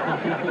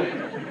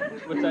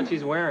counter. What's that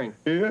she's wearing?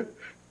 Here?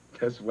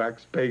 Test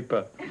wax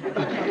paper.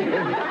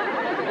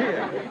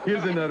 Here,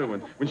 here's another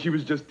one. When she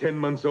was just 10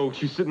 months old,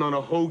 she's sitting on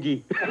a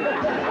hoagie.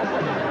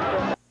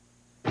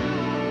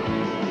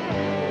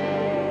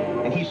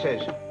 And he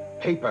says,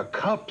 paper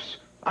cups?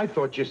 I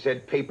thought you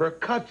said paper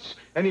cuts.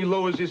 And he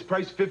lowers his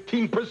price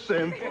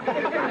 15%.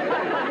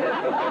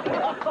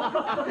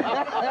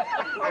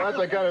 Well, that's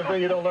the kind of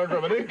thing you don't learn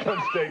from an income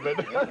statement.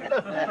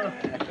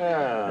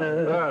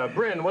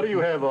 Bryn, what do you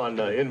have on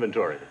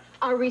inventory?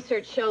 Our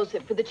research shows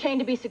that for the chain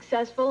to be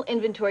successful,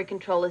 inventory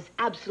control is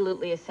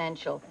absolutely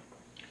essential.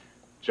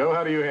 Joe,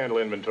 how do you handle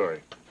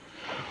inventory?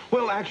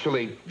 Well,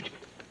 actually,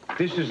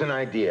 this is an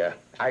idea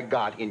I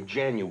got in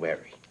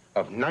January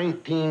of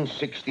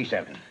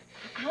 1967.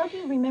 How do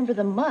you remember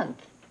the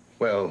month?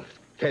 Well,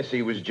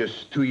 Tessie was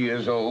just 2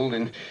 years old,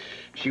 and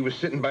she was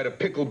sitting by the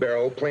pickle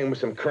barrel playing with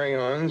some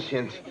crayons,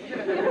 and...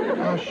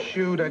 Oh,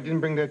 shoot, I didn't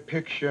bring that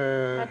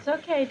picture. That's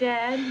okay,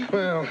 Dad.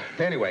 Well,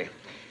 anyway,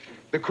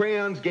 the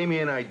crayons gave me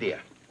an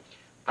idea.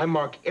 I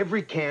mark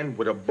every can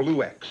with a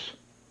blue X,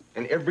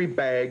 and every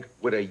bag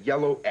with a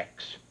yellow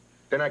X.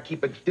 Then I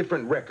keep a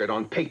different record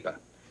on paper.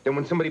 Then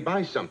when somebody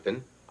buys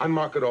something, I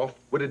mark it off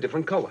with a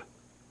different color.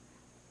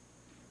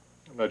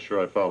 I'm not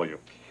sure I follow you.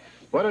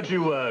 Why don't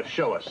you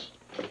show us?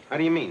 How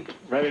do you mean?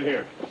 Right in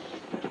here.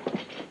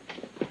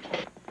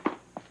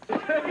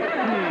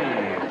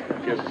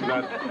 Guess it's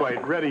not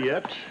quite ready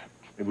yet.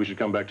 Maybe we should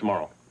come back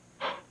tomorrow.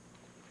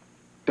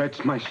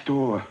 That's my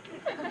store.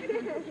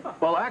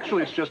 Well,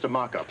 actually, it's just a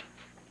mock-up.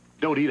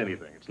 Don't eat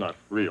anything. It's not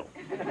real.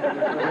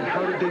 And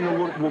how did they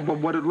know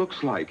what it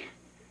looks like?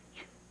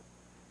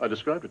 I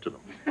described it to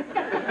them.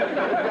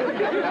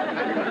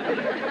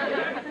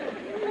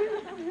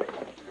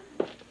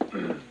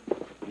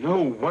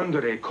 No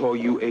wonder they call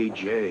you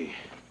AJ.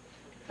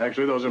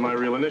 Actually, those are my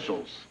real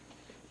initials.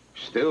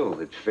 Still,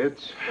 it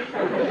fits.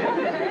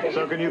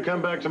 So can you come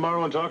back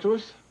tomorrow and talk to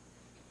us?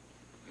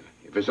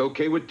 If it's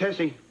okay with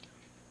Tessie.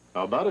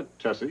 How about it,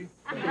 Tessie?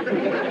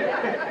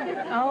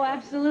 Oh,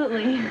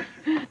 absolutely.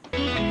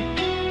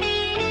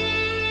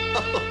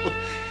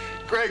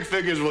 Greg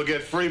figures we'll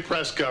get free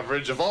press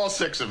coverage of all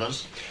 6 of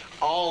us.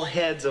 All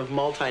heads of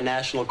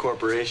multinational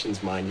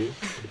corporations, mind you.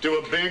 Do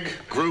a big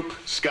group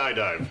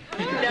skydive.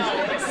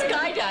 No,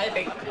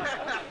 skydiving.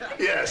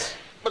 Yes,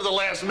 but at the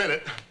last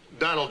minute,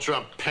 Donald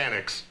Trump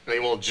panics and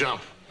he won't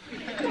jump.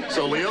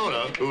 So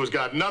Leona, who's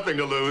got nothing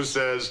to lose,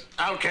 says,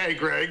 "Okay,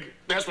 Greg,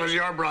 this was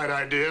your bright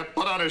idea.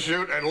 Put on a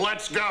chute and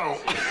let's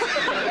go."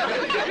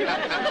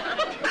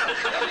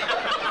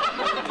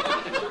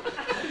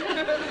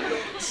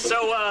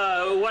 So,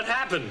 what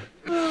happened?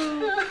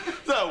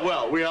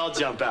 Well, we all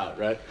jump out,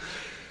 right?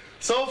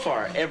 So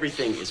far,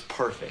 everything is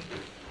perfect.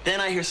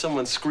 Then I hear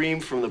someone scream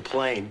from the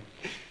plane.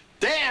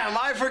 Damn,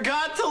 I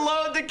forgot to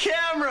load the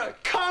camera.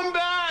 Come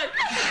back.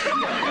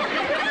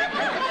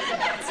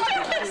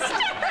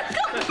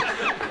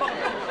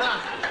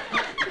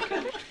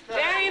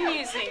 Very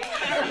amusing.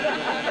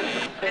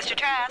 Mr.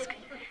 Trask,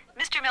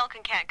 Mr.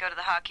 Milken can't go to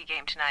the hockey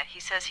game tonight.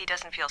 He says he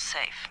doesn't feel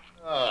safe.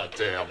 Ah,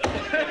 damn.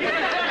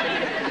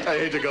 I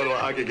hate to go to a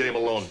hockey game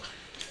alone.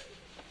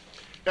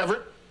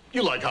 Everett,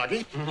 you like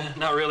hockey?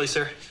 Not really,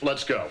 sir.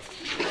 Let's go.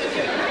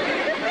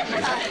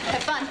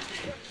 Have fun.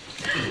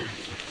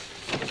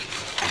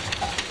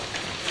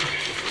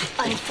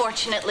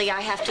 Unfortunately,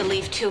 I have to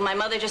leave, too. My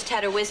mother just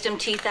had her wisdom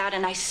teeth out,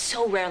 and I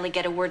so rarely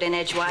get a word in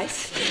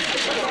edgewise.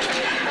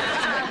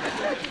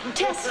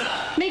 Tess,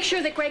 make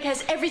sure that Greg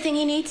has everything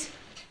he needs.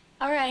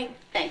 All right.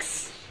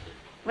 Thanks.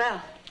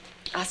 Well,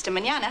 hasta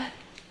mañana.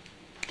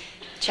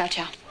 Ciao,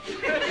 ciao.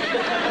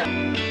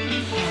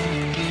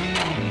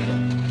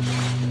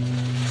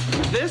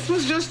 This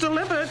was just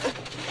delivered.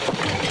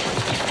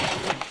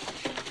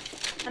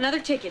 Another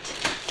ticket.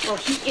 Well,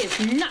 he is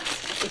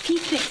nuts if he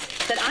thinks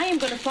that I am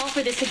going to fall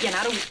for this again.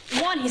 I don't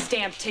want his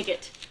damn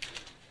ticket.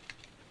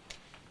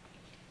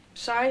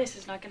 Sorry, this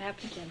is not going to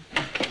happen again.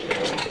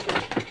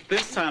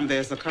 This time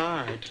there's a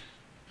card.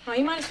 Oh,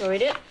 you might as well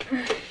read it.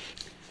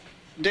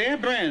 Dear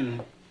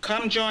Bryn,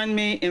 come join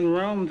me in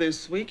Rome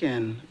this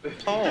weekend.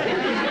 Paul.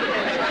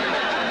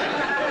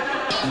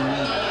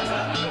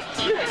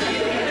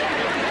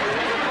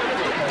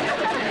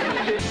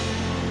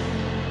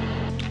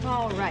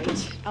 All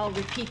right. I'll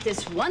repeat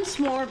this once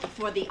more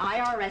before the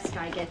IRS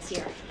guy gets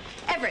here.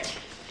 Everett,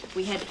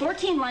 we had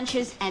 14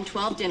 lunches and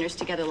 12 dinners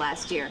together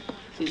last year.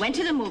 We went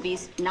to the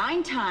movies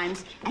 9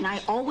 times, and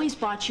I always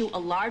bought you a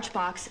large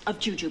box of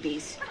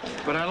jujubes.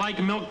 But I like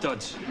milk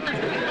duds.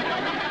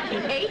 You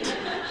ate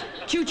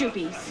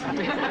jujubes.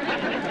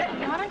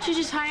 Why don't you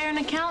just hire an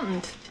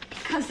accountant?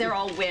 Because they're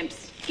all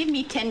wimps. Give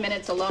me 10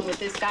 minutes alone with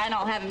this guy, and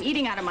I'll have him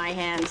eating out of my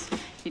hands.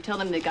 You tell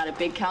them they got a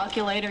big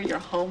calculator, you're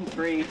home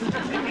free.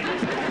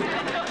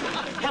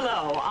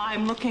 Hello,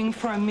 I'm looking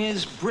for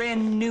Ms.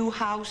 Bryn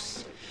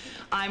Newhouse.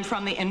 I'm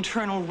from the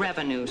Internal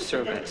Revenue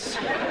Service.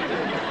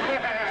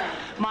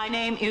 My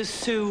name is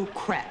Sue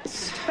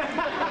Kretz.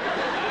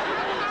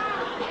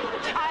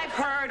 I've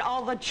heard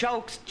all the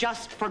jokes.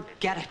 Just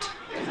forget it.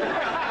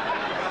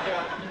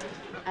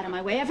 Out of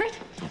my way, Everett.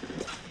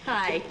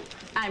 Hi,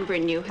 I'm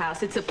Bryn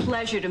Newhouse. It's a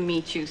pleasure to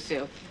meet you,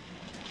 Sue.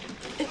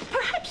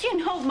 Perhaps you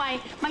know my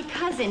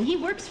cousin. He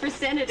works for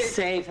Senator...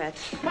 Save it.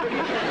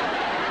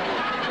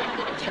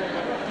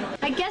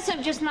 I guess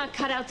I'm just not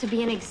cut out to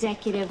be an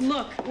executive.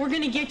 Look, we're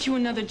gonna get you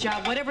another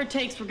job. Whatever it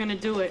takes, we're gonna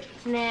do it.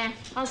 Nah,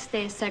 I'll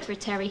stay a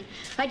secretary.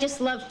 I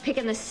just love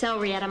picking the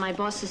celery out of my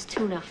boss's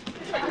tuna.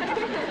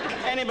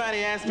 Anybody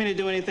ask me to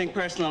do anything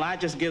personal, I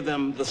just give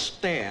them the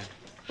stare.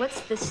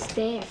 What's the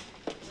stare?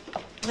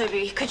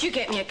 Libby, could you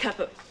get me a cup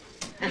of...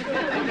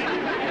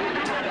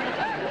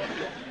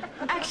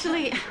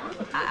 Actually,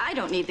 I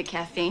don't need the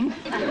caffeine.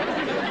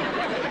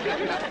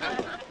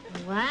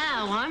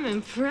 Wow, I'm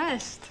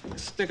impressed.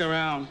 Stick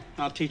around.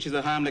 I'll teach you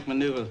the Heimlich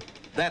maneuver.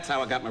 That's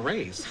how I got my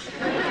raise.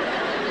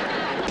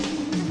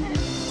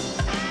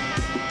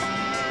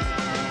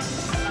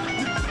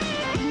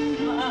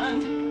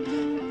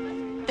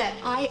 That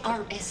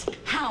IRS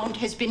hound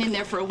has been in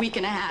there for a week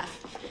and a half.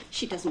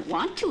 She doesn't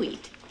want to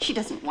eat. She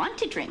doesn't want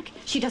to drink.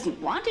 She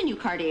doesn't want a new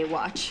Cartier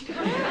watch.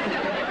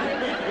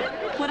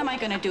 What am I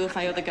going to do if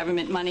I owe the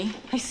government money?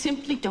 I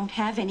simply don't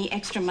have any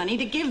extra money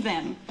to give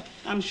them.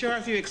 I'm sure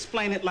if you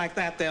explain it like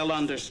that, they'll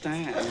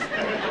understand.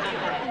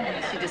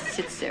 She just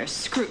sits there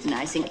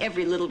scrutinizing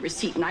every little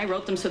receipt, and I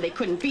wrote them so they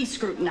couldn't be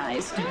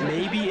scrutinized.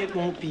 Maybe it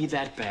won't be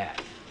that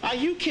bad. Are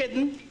you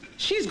kidding?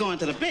 She's going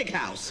to the big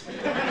house.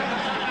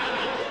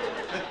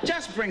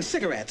 Just bring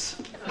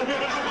cigarettes.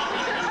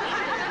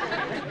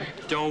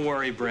 Don't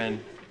worry,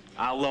 Bryn.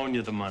 I'll loan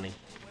you the money.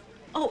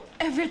 Oh,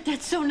 Everett,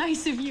 that's so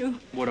nice of you.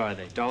 What are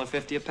they,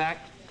 $1.50 a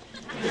pack?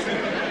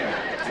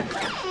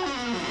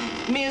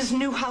 Ms.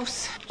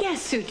 Newhouse?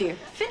 Yes, Sue, dear.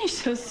 Finished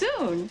so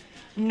soon.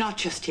 Not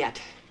just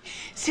yet.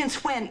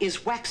 Since when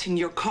is waxing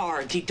your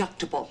car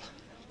deductible?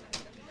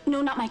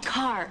 No, not my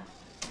car.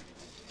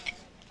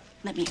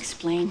 Let me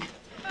explain.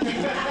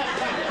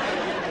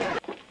 I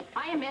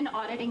am in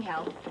auditing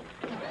hell.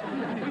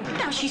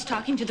 Now she's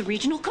talking to the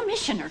regional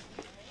commissioner.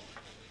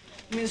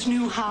 Ms.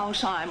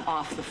 Newhouse, I'm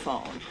off the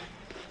phone.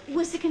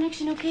 Was the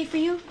connection okay for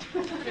you?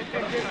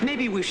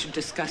 Maybe we should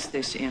discuss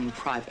this in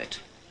private.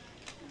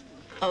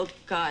 Oh,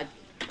 God.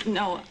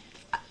 No.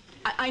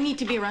 I need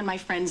to be around my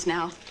friends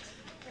now.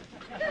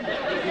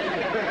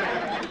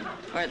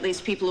 Or at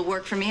least people who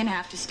work for me and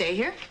have to stay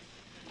here.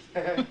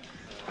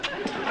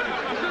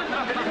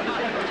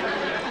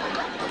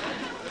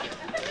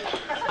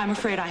 I'm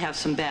afraid I have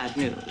some bad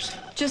news.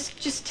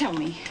 Just tell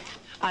me.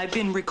 I've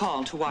been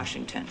recalled to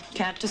Washington.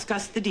 Can't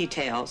discuss the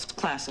details.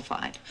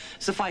 Classified.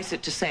 Suffice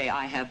it to say,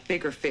 I have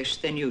bigger fish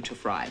than you to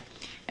fry.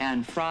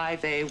 And fry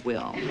they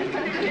will.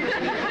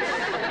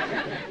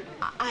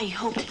 I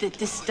hope that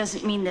this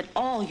doesn't mean that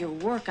all your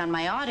work on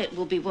my audit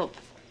will be, well,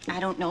 I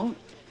don't know,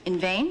 in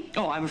vain?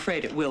 Oh, I'm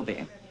afraid it will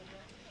be.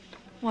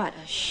 What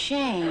a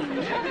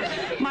shame.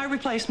 My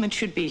replacement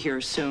should be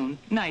here soon.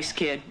 Nice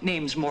kid.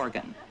 Name's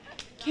Morgan.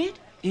 Kid?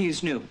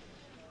 He's new.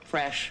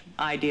 Fresh.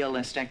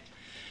 Idealistic.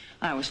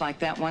 I was like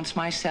that once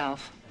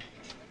myself.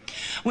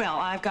 Well,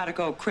 I've got to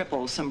go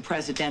cripple some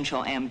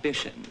presidential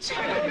ambitions.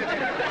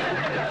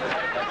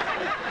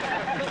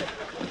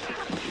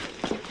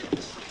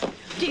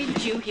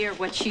 Did you hear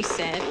what she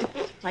said?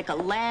 Like a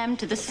lamb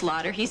to the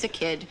slaughter. He's a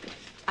kid.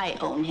 I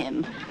own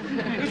him.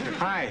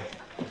 Hi.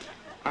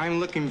 I'm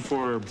looking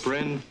for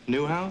Bryn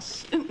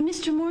Newhouse.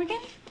 Mr.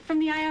 Morgan from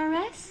the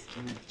IRS?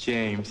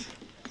 James.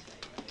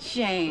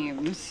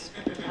 James.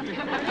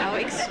 How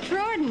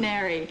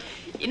extraordinary.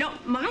 You know,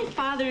 my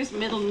father's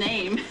middle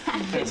name.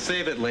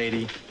 Save it,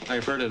 lady.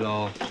 I've heard it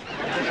all.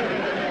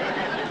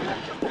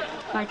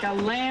 Like a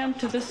lamb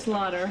to the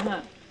slaughter,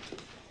 huh?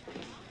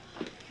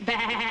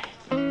 Bah.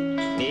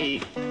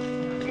 Me.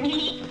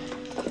 Me.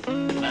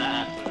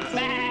 Bah.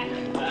 Bah.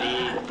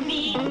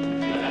 Me.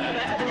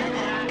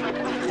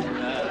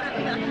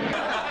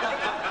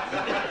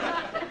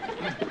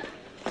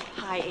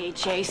 Hi,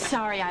 AJ.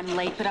 Sorry I'm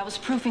late, but I was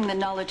proofing the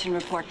Knowledgeon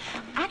report.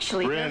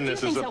 Actually, Bryn,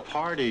 this is a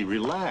party.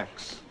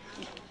 Relax.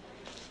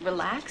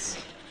 Relax?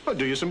 Well,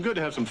 do you some good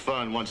to have some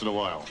fun once in a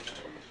while.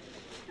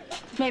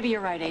 Maybe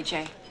you're right,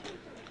 AJ.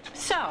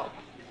 So,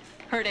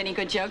 heard any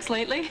good jokes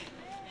lately?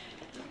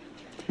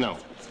 No.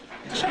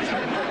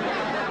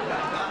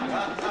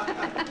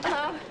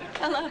 Hello.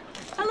 Hello.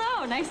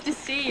 Hello. Nice to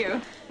see you.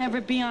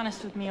 Everett, be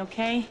honest with me,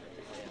 okay?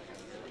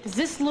 Does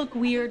this look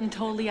weird and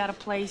totally out of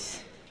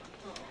place?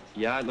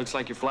 Yeah, it looks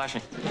like you're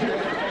flashing.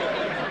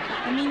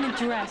 I mean the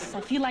dress.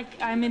 I feel like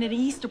I'm in an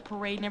Easter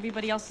parade and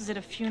everybody else is at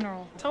a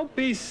funeral. Don't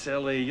be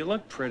silly. You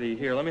look pretty.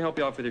 Here, let me help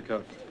you off with your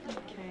coat.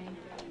 Okay.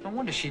 No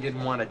wonder she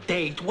didn't want to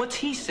date. What's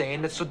he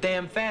saying that's so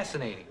damn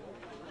fascinating?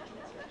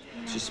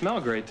 You smell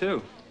great,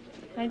 too.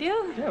 I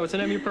do? Yeah, what's the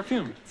name of your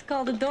perfume? It's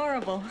called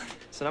Adorable.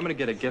 So I'm gonna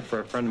get a gift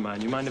for a friend of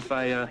mine. You mind if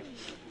I,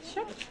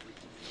 Sure.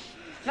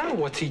 Now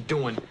what's he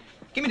doing?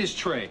 Give me this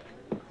tray.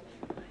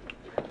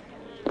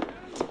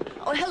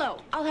 Oh, hello.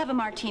 I'll have a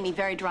martini,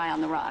 very dry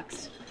on the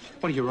rocks.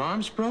 What, are your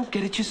arms broke?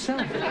 Get it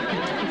yourself.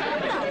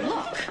 Now,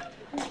 look.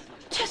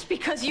 Just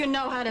because you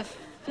know how to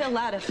fill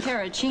out a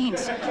pair of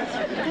jeans,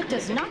 that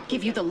does not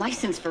give you the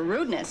license for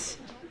rudeness.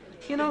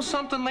 You know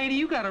something, lady?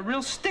 You got a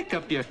real stick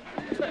up your...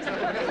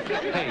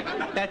 Hey,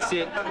 that's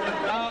it.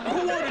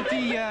 Who ordered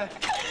the,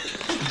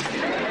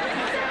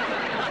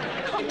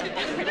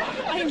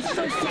 I am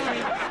so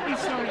sorry. I'm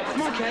sorry.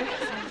 I'm okay.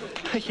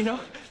 You know,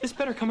 this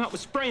better come out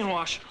with spray and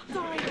wash.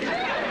 Sorry.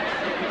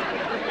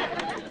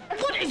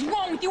 What is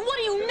wrong with you? What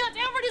are you, nuts?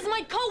 Everett is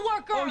my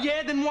coworker. Oh,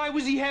 yeah? Then why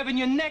was he having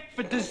your neck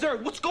for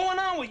dessert? What's going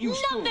on with you,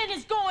 Stu? Nothing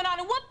is going on.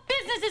 And what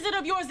business is it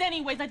of yours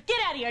anyways? Now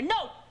get out of here.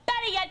 No,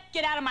 better yet,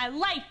 get out of my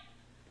life.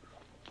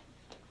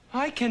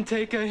 I can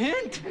take a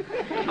hint.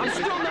 I'm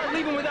still not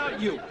leaving without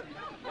you.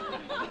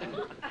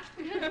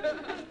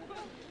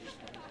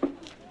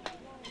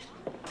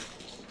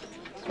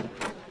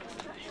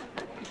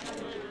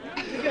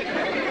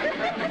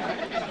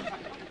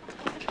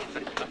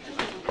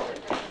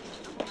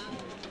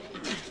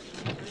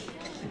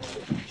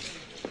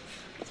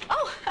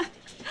 Oh,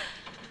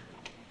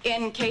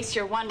 in case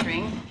you're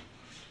wondering,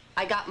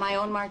 I got my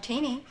own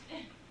martini.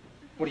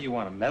 What do you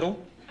want, a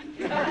medal?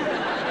 Do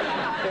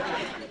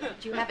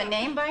you have a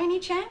name by any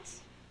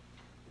chance?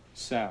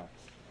 Sal.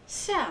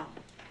 Sal.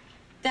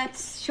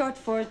 That's short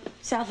for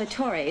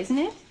Salvatore, isn't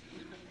it?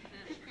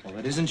 Well,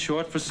 it isn't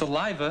short for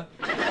saliva.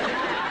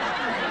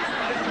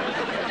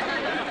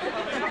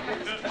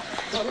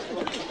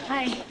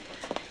 Hi.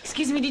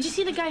 Excuse me, did you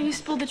see the guy who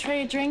spilled the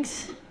tray of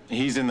drinks?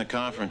 He's in the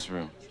conference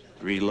room,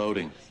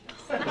 reloading.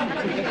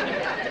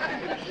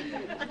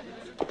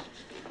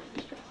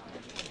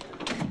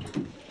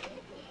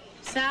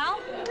 Sal?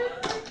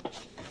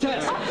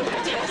 Tess.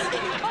 Oh, Tess.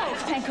 Oh,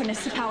 thank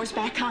goodness the power's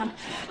back on.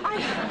 I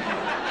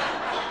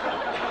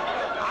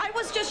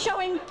was just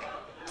showing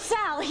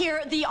Sal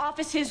here the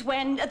offices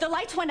when the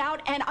lights went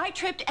out and I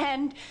tripped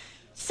and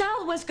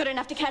Sal was good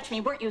enough to catch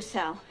me, weren't you,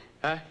 Sal?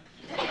 Huh?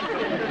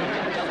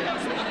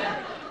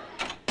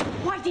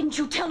 Why didn't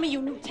you tell me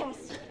you knew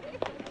Tess?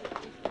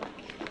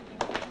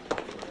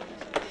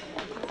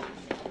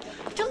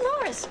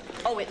 Dolores.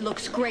 Oh, it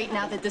looks great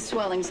now that the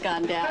swelling's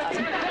gone down.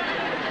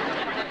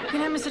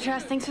 Good night, Mr.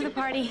 Trask. Thanks for the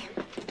party.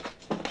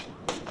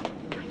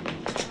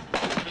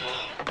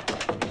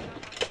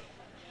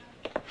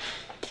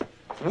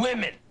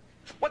 Women.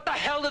 What the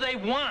hell do they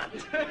want?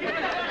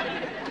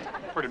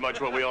 Pretty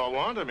much what we all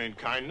want. I mean,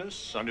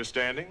 kindness,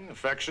 understanding,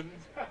 affection,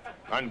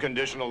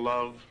 unconditional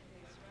love.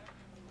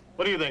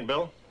 What do you think,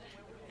 Bill?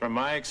 From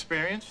my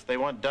experience, they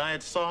want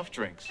diet soft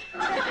drinks.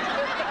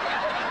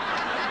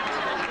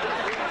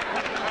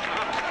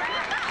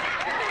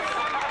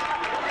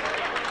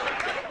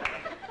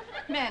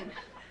 Men,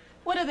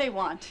 what do they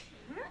want?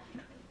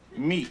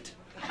 Meat.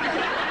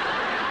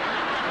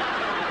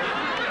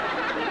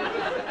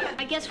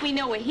 I guess we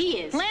know where he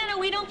is. Lana,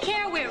 we don't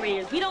care where he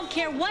is. We don't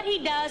care what he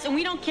does, and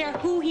we don't care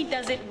who he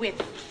does it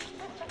with.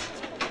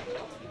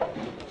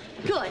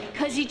 Good,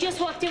 because he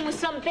just walked in with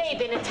some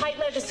babe in a tight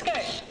leather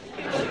skirt.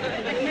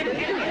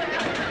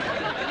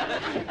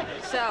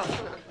 So,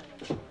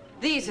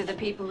 these are the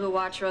people who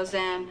watch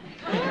Roseanne.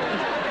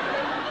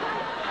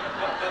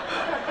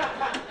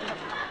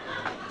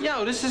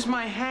 Yo, this is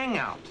my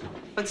hangout.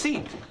 Let's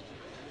eat.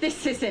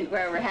 This isn't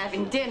where we're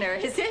having dinner,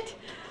 is it?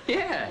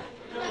 Yeah.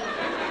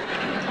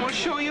 I want to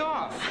show you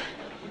off.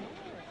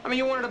 I mean,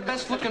 you're one of the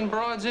best-looking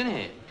broads in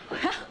here.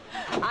 Well,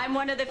 I'm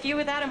one of the few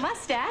without a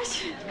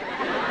mustache.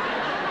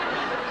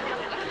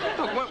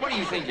 Look, what do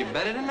you think? You're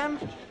better than them?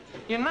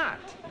 You're not.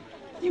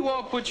 You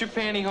all put your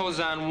pantyhose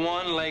on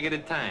one leg at a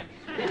time.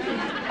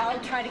 I'll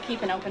try to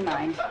keep an open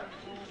mind.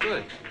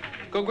 Good.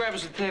 Go grab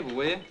us a table,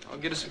 will you? I'll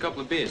get us a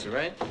couple of beers, all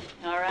right?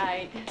 All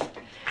right.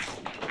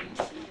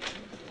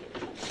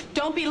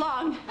 Don't be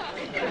long.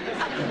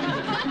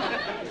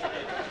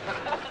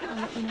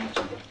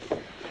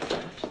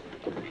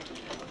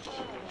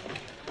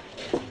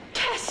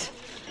 Tess!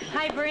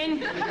 Hi,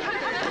 Bryn.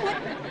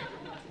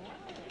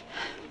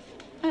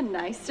 A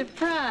nice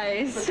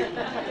surprise.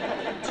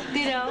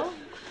 Ditto.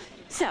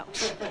 So,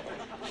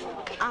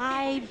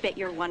 I bet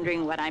you're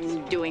wondering what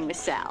I'm doing with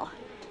Sal.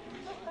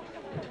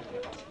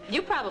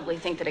 You probably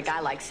think that a guy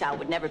like Sal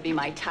would never be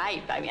my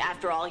type. I mean,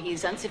 after all,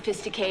 he's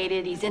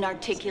unsophisticated, he's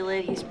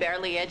inarticulate, he's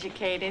barely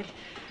educated.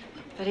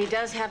 But he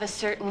does have a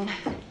certain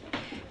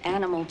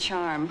animal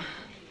charm.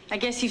 I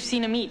guess you've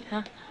seen him eat,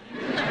 huh?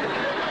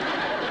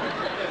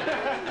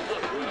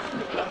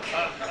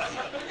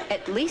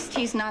 At least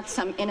he's not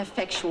some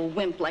ineffectual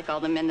wimp like all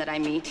the men that I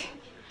meet.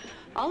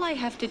 All I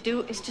have to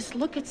do is just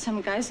look at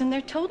some guys and they're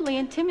totally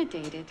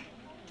intimidated.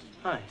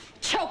 Hi.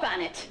 Choke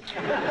on it.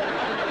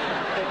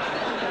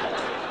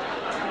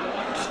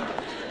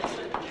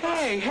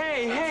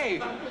 Hey,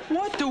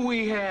 what do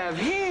we have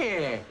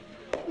here?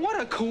 What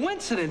a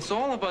coincidence,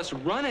 all of us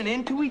running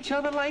into each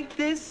other like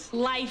this.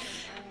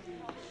 Life.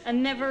 A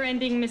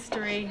never-ending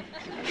mystery.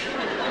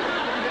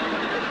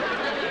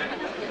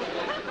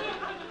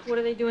 What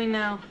are they doing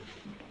now?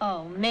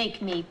 Oh,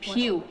 make me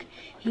puke.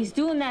 He's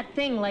doing that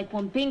thing like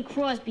when Bing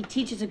Crosby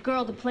teaches a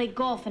girl to play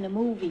golf in a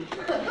movie.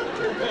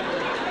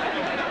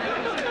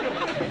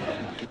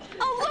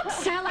 Oh, look,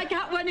 Sal, I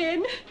got one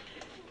in.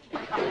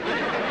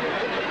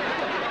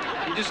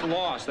 You just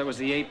lost. That was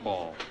the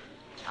 8-ball.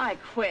 I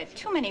quit.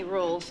 Too many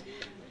rules.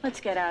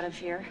 Let's get out of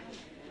here.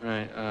 All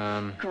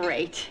right,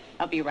 Great.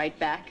 I'll be right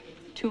back.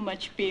 Too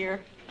much beer.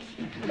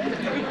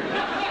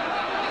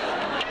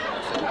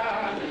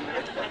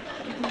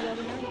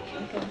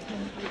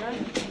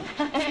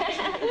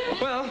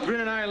 Well,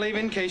 Bryn and I are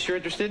leaving in case you're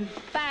interested.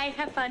 Bye,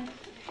 have fun.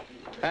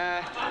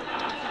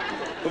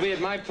 We'll be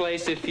at my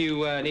place if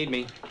you need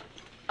me.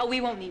 Oh, we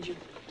won't need you.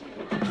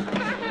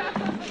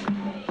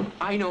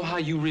 I know how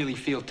you really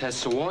feel, Tess,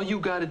 so all you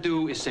gotta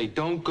do is say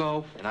don't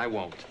go, and I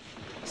won't.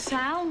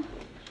 Sal,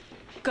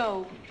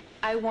 go.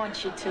 I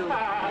want you to.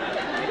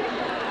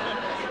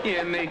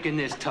 You're making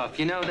this tough,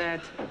 you know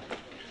that?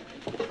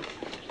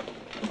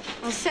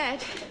 All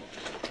set.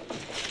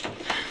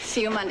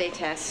 See you Monday,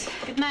 Tess.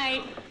 Good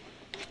night.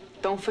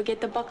 Don't forget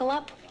to buckle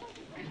up.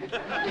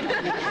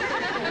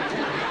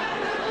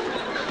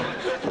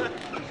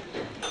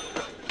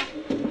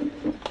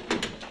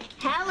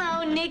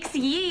 Hello, Nick's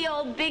ye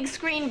old big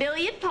screen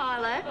billiard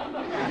parlor.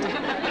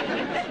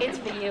 It's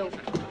for you.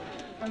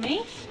 For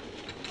me?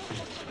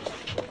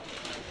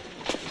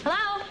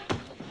 Hello?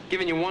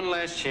 Giving you one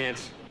last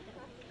chance.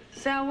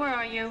 Sal, where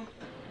are you?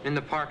 In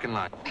the parking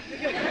lot.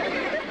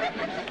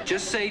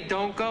 Just say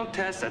don't go,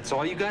 Tess. That's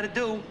all you gotta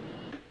do.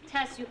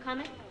 Tess, you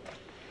coming?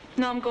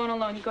 No, I'm going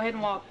alone. You go ahead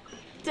and walk.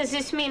 Does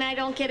this mean I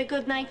don't get a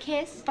good night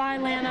kiss? Bye,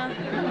 Lana.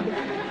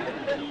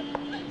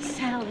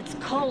 Sal, it's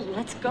cold.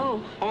 Let's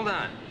go. Hold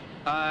on.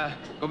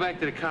 Go back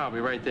to the car. I'll be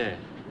right there.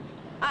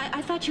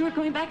 I thought you were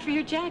going back for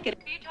your jacket.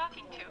 Who are you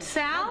talking to?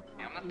 Sal?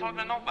 I'm not talking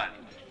to nobody.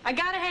 I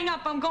gotta hang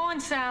up. I'm going,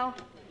 Sal.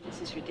 This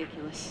is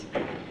ridiculous.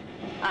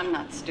 I'm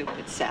not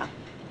stupid, Sal.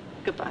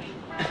 Goodbye.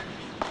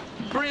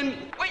 Bryn,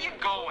 where you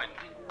going?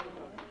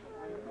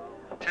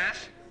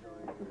 Tess?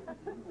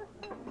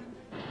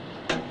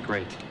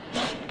 Great.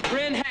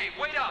 Bryn, hey,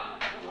 wait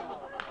up!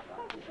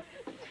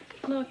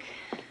 Look,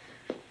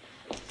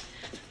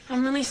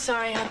 I'm really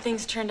sorry how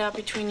things turned out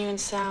between you and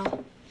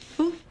Sal.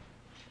 Who?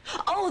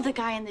 Oh, the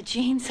guy in the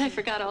jeans. I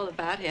forgot all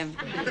about him.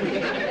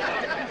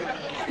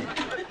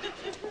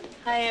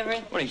 Hi,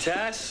 Everett. Morning,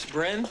 Tess.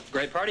 Bryn.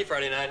 Great party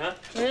Friday night, huh?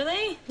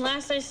 Really?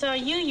 Last I saw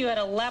you, you had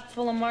a lap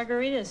full of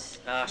margaritas.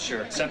 Ah,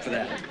 sure, except for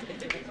that.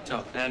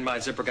 Oh, and my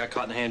zipper got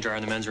caught in the hand dryer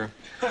in the men's room.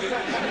 And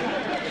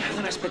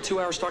then I spent 2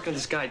 hours talking to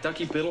this guy,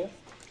 Ducky Biddle.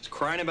 He's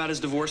crying about his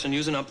divorce and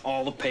using up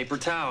all the paper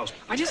towels.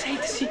 I just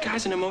hate to see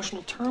guys in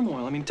emotional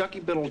turmoil. I mean,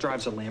 Ducky Biddle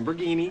drives a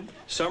Lamborghini,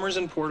 summers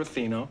in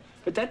Portofino,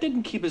 but that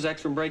didn't keep his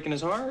ex from breaking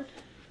his heart.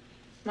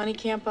 Money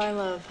can't buy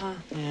love, huh?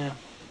 Yeah,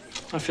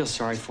 I feel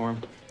sorry for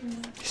him.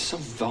 He's so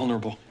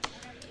vulnerable.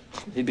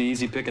 He'd be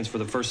easy pickings for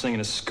the first thing in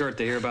his skirt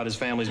to hear about his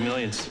family's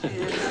millions.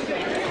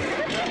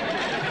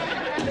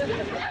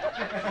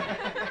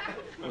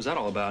 What was that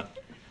all about?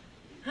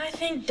 I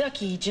think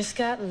Ducky just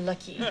got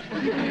lucky.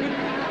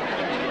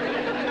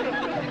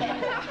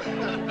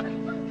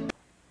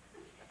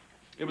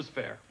 It was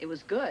fair. It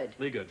was good.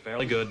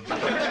 Fairly good. And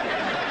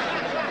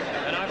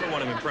I, for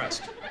one, am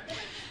impressed.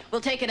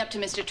 We'll take it up to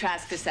Mr.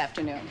 Trask this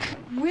afternoon.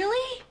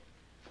 Really?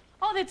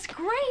 Oh, that's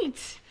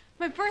great.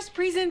 My first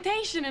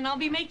presentation, and I'll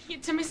be making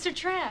it to Mr.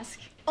 Trask.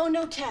 Oh,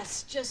 no,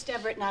 Tess. Just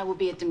Everett and I will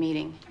be at the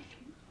meeting.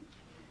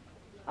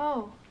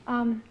 Oh,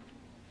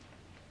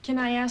 can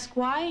I ask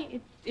why?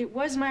 It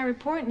was my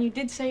report, and you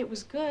did say it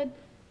was good.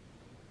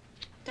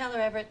 Tell her,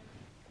 Everett.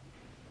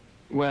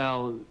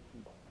 Well,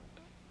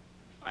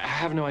 I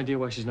have no idea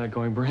why she's not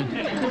going, Bryn.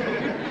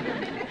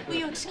 Will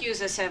you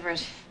excuse us,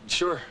 Everett?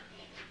 Sure.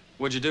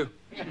 What'd you do?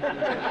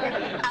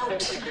 Out.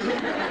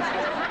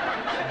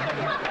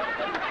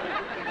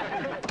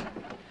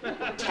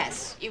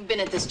 Tess, you've been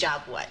at this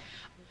job, what?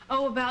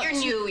 Oh, about... You're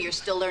new, you're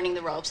still learning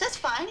the ropes. That's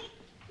fine.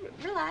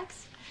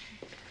 Relax.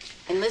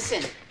 And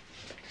listen,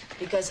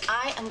 because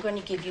I am going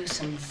to give you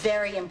some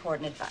very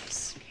important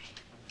advice.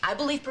 I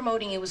believe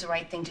promoting you was the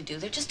right thing to do.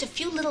 There are just a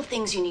few little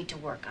things you need to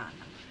work on.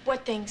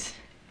 What things?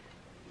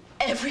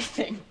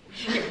 Everything.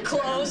 Your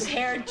clothes,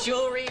 hair,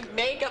 jewelry,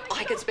 makeup.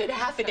 I could spend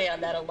half a day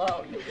on that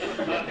alone.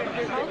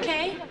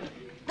 Okay.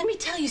 Let me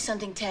tell you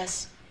something,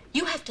 Tess.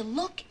 You have to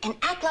look and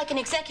act like an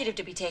executive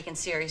to be taken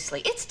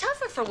seriously. It's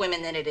tougher for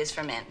women than it is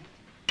for men.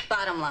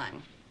 Bottom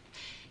line,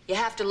 you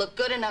have to look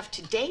good enough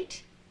to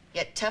date,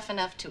 yet tough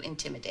enough to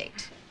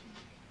intimidate.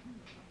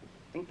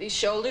 Think these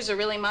shoulders are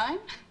really mine?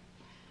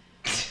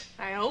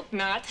 I hope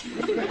not.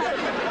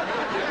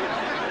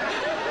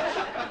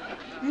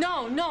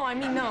 No, I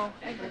mean, no.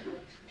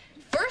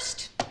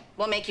 First,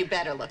 we'll make you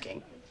better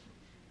looking.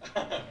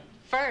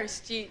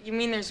 First? You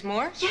mean there's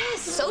more?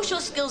 Yes, social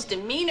skills,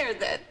 demeanor,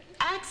 the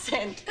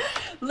accent.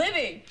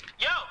 Libby.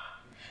 Yo.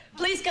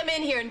 Please come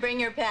in here and bring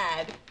your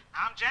pad.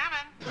 I'm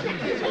jamming.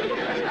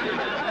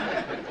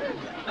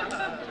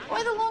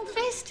 Why the long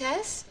face,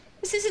 Tess?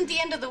 This isn't the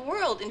end of the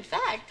world. In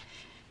fact,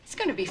 it's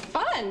going to be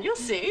fun. You'll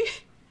see.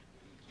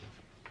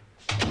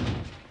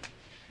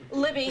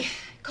 Libby,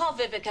 call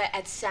Vivica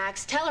at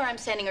Saks. Tell her I'm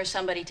sending her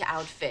somebody to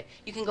outfit.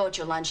 You can go at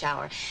your lunch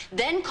hour.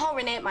 Then call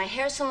Renee at my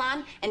hair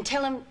salon and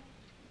tell him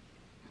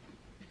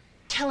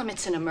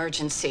it's an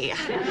emergency.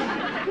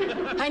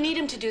 I need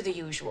him to do the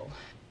usual.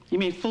 You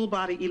mean full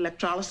body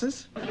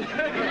electrolysis?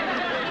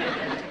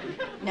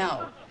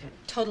 No,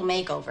 total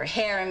makeover,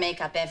 hair and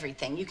makeup,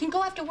 everything. You can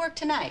go after work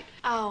tonight.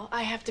 Oh,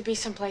 I have to be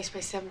someplace by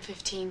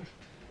 7:15.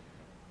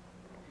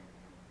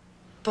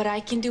 But I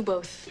can do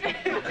both.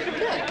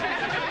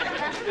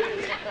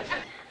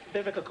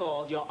 Vivica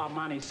called. Your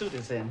Armani suit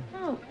is in.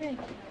 Oh,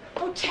 thanks.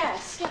 Oh,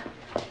 Tess.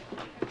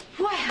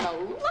 Well,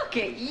 look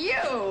at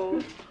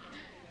you.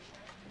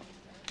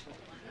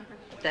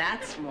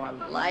 That's more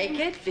like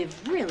it.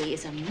 Viv really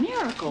is a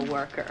miracle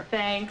worker.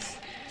 Thanks.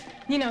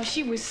 You know,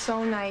 she was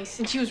so nice,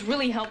 and she was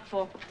really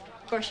helpful.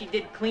 Of course, she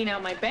did clean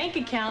out my bank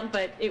account,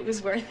 but it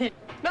was worth it.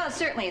 Well, it's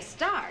certainly a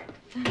start.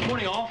 Good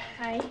morning, all.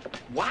 Hi.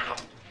 Wow,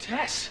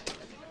 Tess.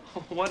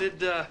 What,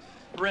 did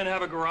Bryn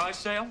have a garage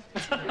sale?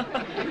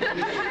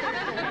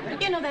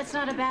 You know, that's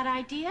not a bad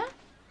idea.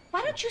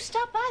 Why don't you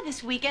stop by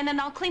this weekend and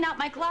I'll clean out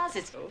my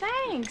closets?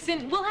 Thanks,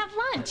 and we'll have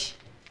lunch.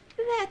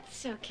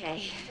 That's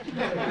okay.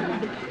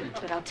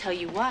 But I'll tell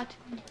you what.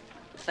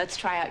 Let's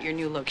try out your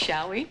new look,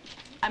 shall we?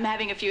 I'm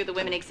having a few of the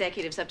women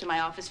executives up to my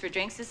office for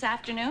drinks this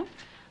afternoon.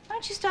 Why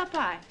don't you stop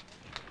by?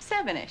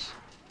 7-ish.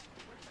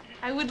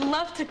 I would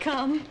love to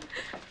come.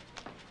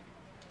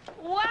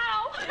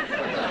 Wow!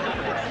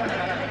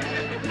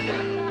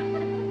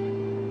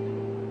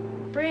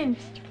 Bryn,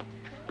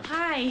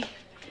 hi.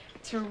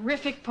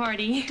 Terrific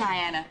party.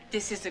 Diana,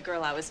 this is the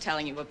girl I was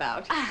telling you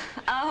about.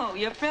 Oh,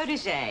 your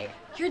protege.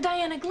 You're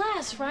Diana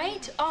Glass,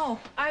 right? Oh,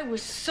 I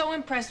was so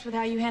impressed with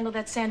how you handled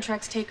that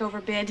Sandtrax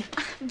takeover bid.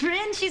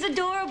 Bryn, she's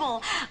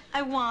adorable.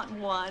 I want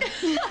one.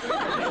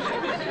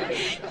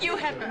 You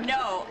have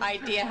no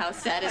idea how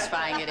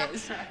satisfying it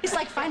is. It's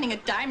like finding a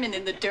diamond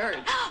in the dirt.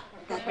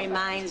 That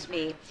reminds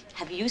me,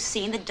 have you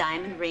seen the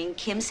diamond ring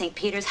Kim St.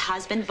 Peter's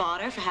husband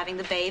bought her for having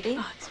the baby?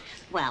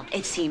 Well,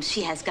 it seems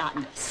she has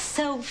gotten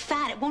so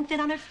fat it won't fit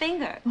on her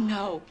finger.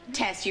 No.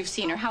 Tess, you've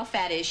seen her. How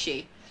fat is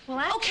she?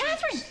 Well, Oh,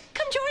 Catherine,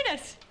 come join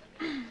us.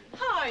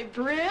 Hi,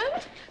 Bryn.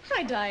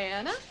 Hi,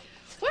 Diana.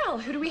 Well,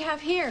 who do we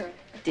have here?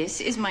 This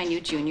is my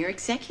new junior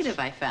executive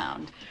I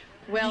found.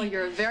 Well,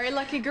 you're a very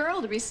lucky girl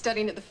to be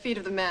studying at the feet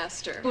of the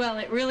master. Well,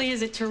 it really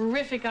is a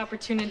terrific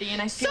opportunity, and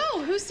I feel...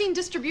 So, who's seen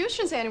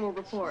Distribution's annual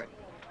report?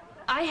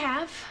 I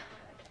have.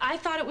 I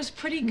thought it was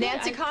pretty good.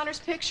 Nancy Connor's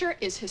picture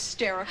is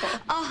hysterical.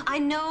 Oh, I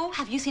know.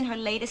 Have you seen her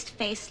latest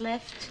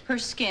facelift? Her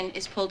skin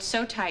is pulled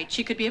so tight,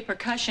 she could be a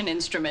percussion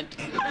instrument.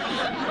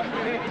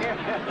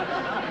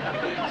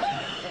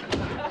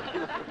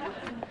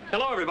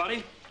 Hello,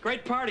 everybody.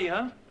 Great party,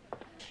 huh?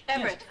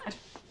 Everett,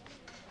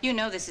 you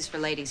know this is for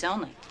ladies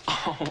only.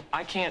 Oh,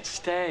 I can't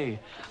stay.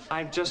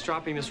 I'm just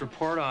dropping this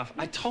report off.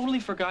 I totally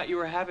forgot you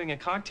were having a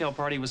cocktail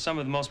party with some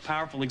of the most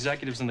powerful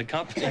executives in the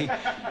company.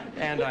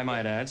 And I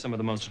might add, some of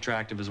the most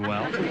attractive as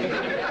well.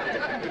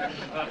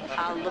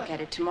 I'll look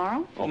at it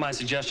tomorrow. Well, my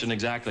suggestion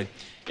exactly.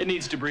 It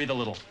needs to breathe a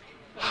little.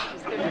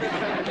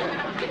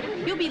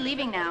 You'll be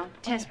leaving now.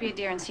 Tess, be a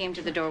dear and see him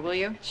to the door, will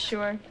you?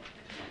 Sure.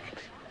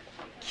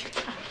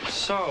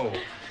 So,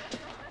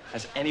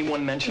 has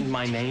anyone mentioned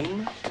my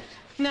name?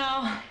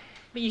 No,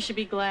 but you should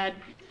be glad.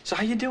 So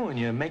how you doing?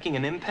 You making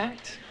an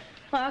impact?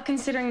 Well,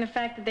 considering the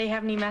fact that they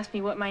haven't even asked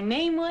me what my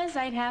name was,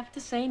 I'd have to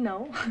say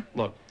no.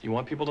 Look, you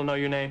want people to know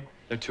your name?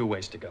 There are two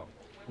ways to go.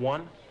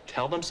 One,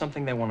 tell them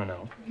something they want to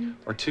know.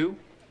 Or two,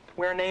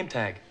 wear a name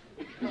tag.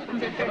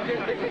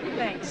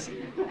 Thanks.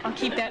 I'll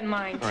keep that in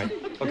mind. All right,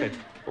 okay.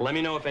 Let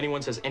me know if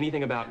anyone says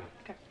anything about me.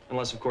 Okay.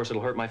 Unless, of course,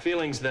 it'll hurt my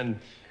feelings, then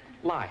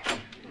lie.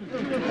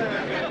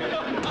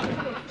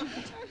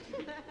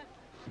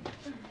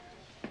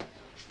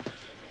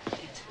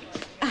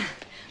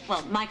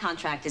 Well, my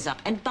contract is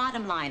up, and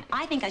bottom line,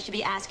 I think I should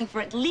be asking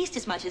for at least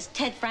as much as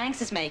Ted Franks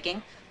is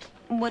making,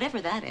 whatever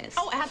that is.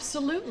 Oh,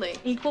 absolutely.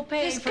 Equal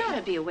pay. There's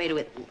gotta be a way to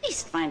at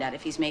least find out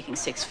if he's making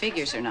 6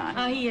 figures or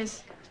not. He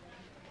is.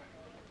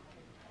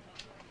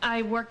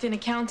 I worked in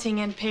accounting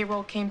and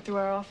payroll came through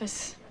our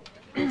office.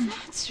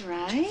 That's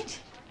right.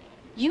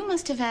 You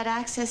must have had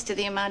access to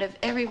the amount of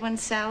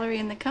everyone's salary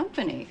in the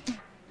company.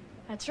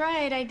 That's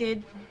right, I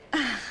did.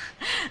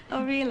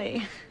 Oh,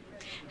 really?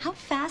 How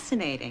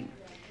fascinating.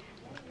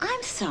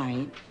 I'm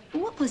sorry,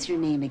 what was your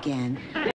name again?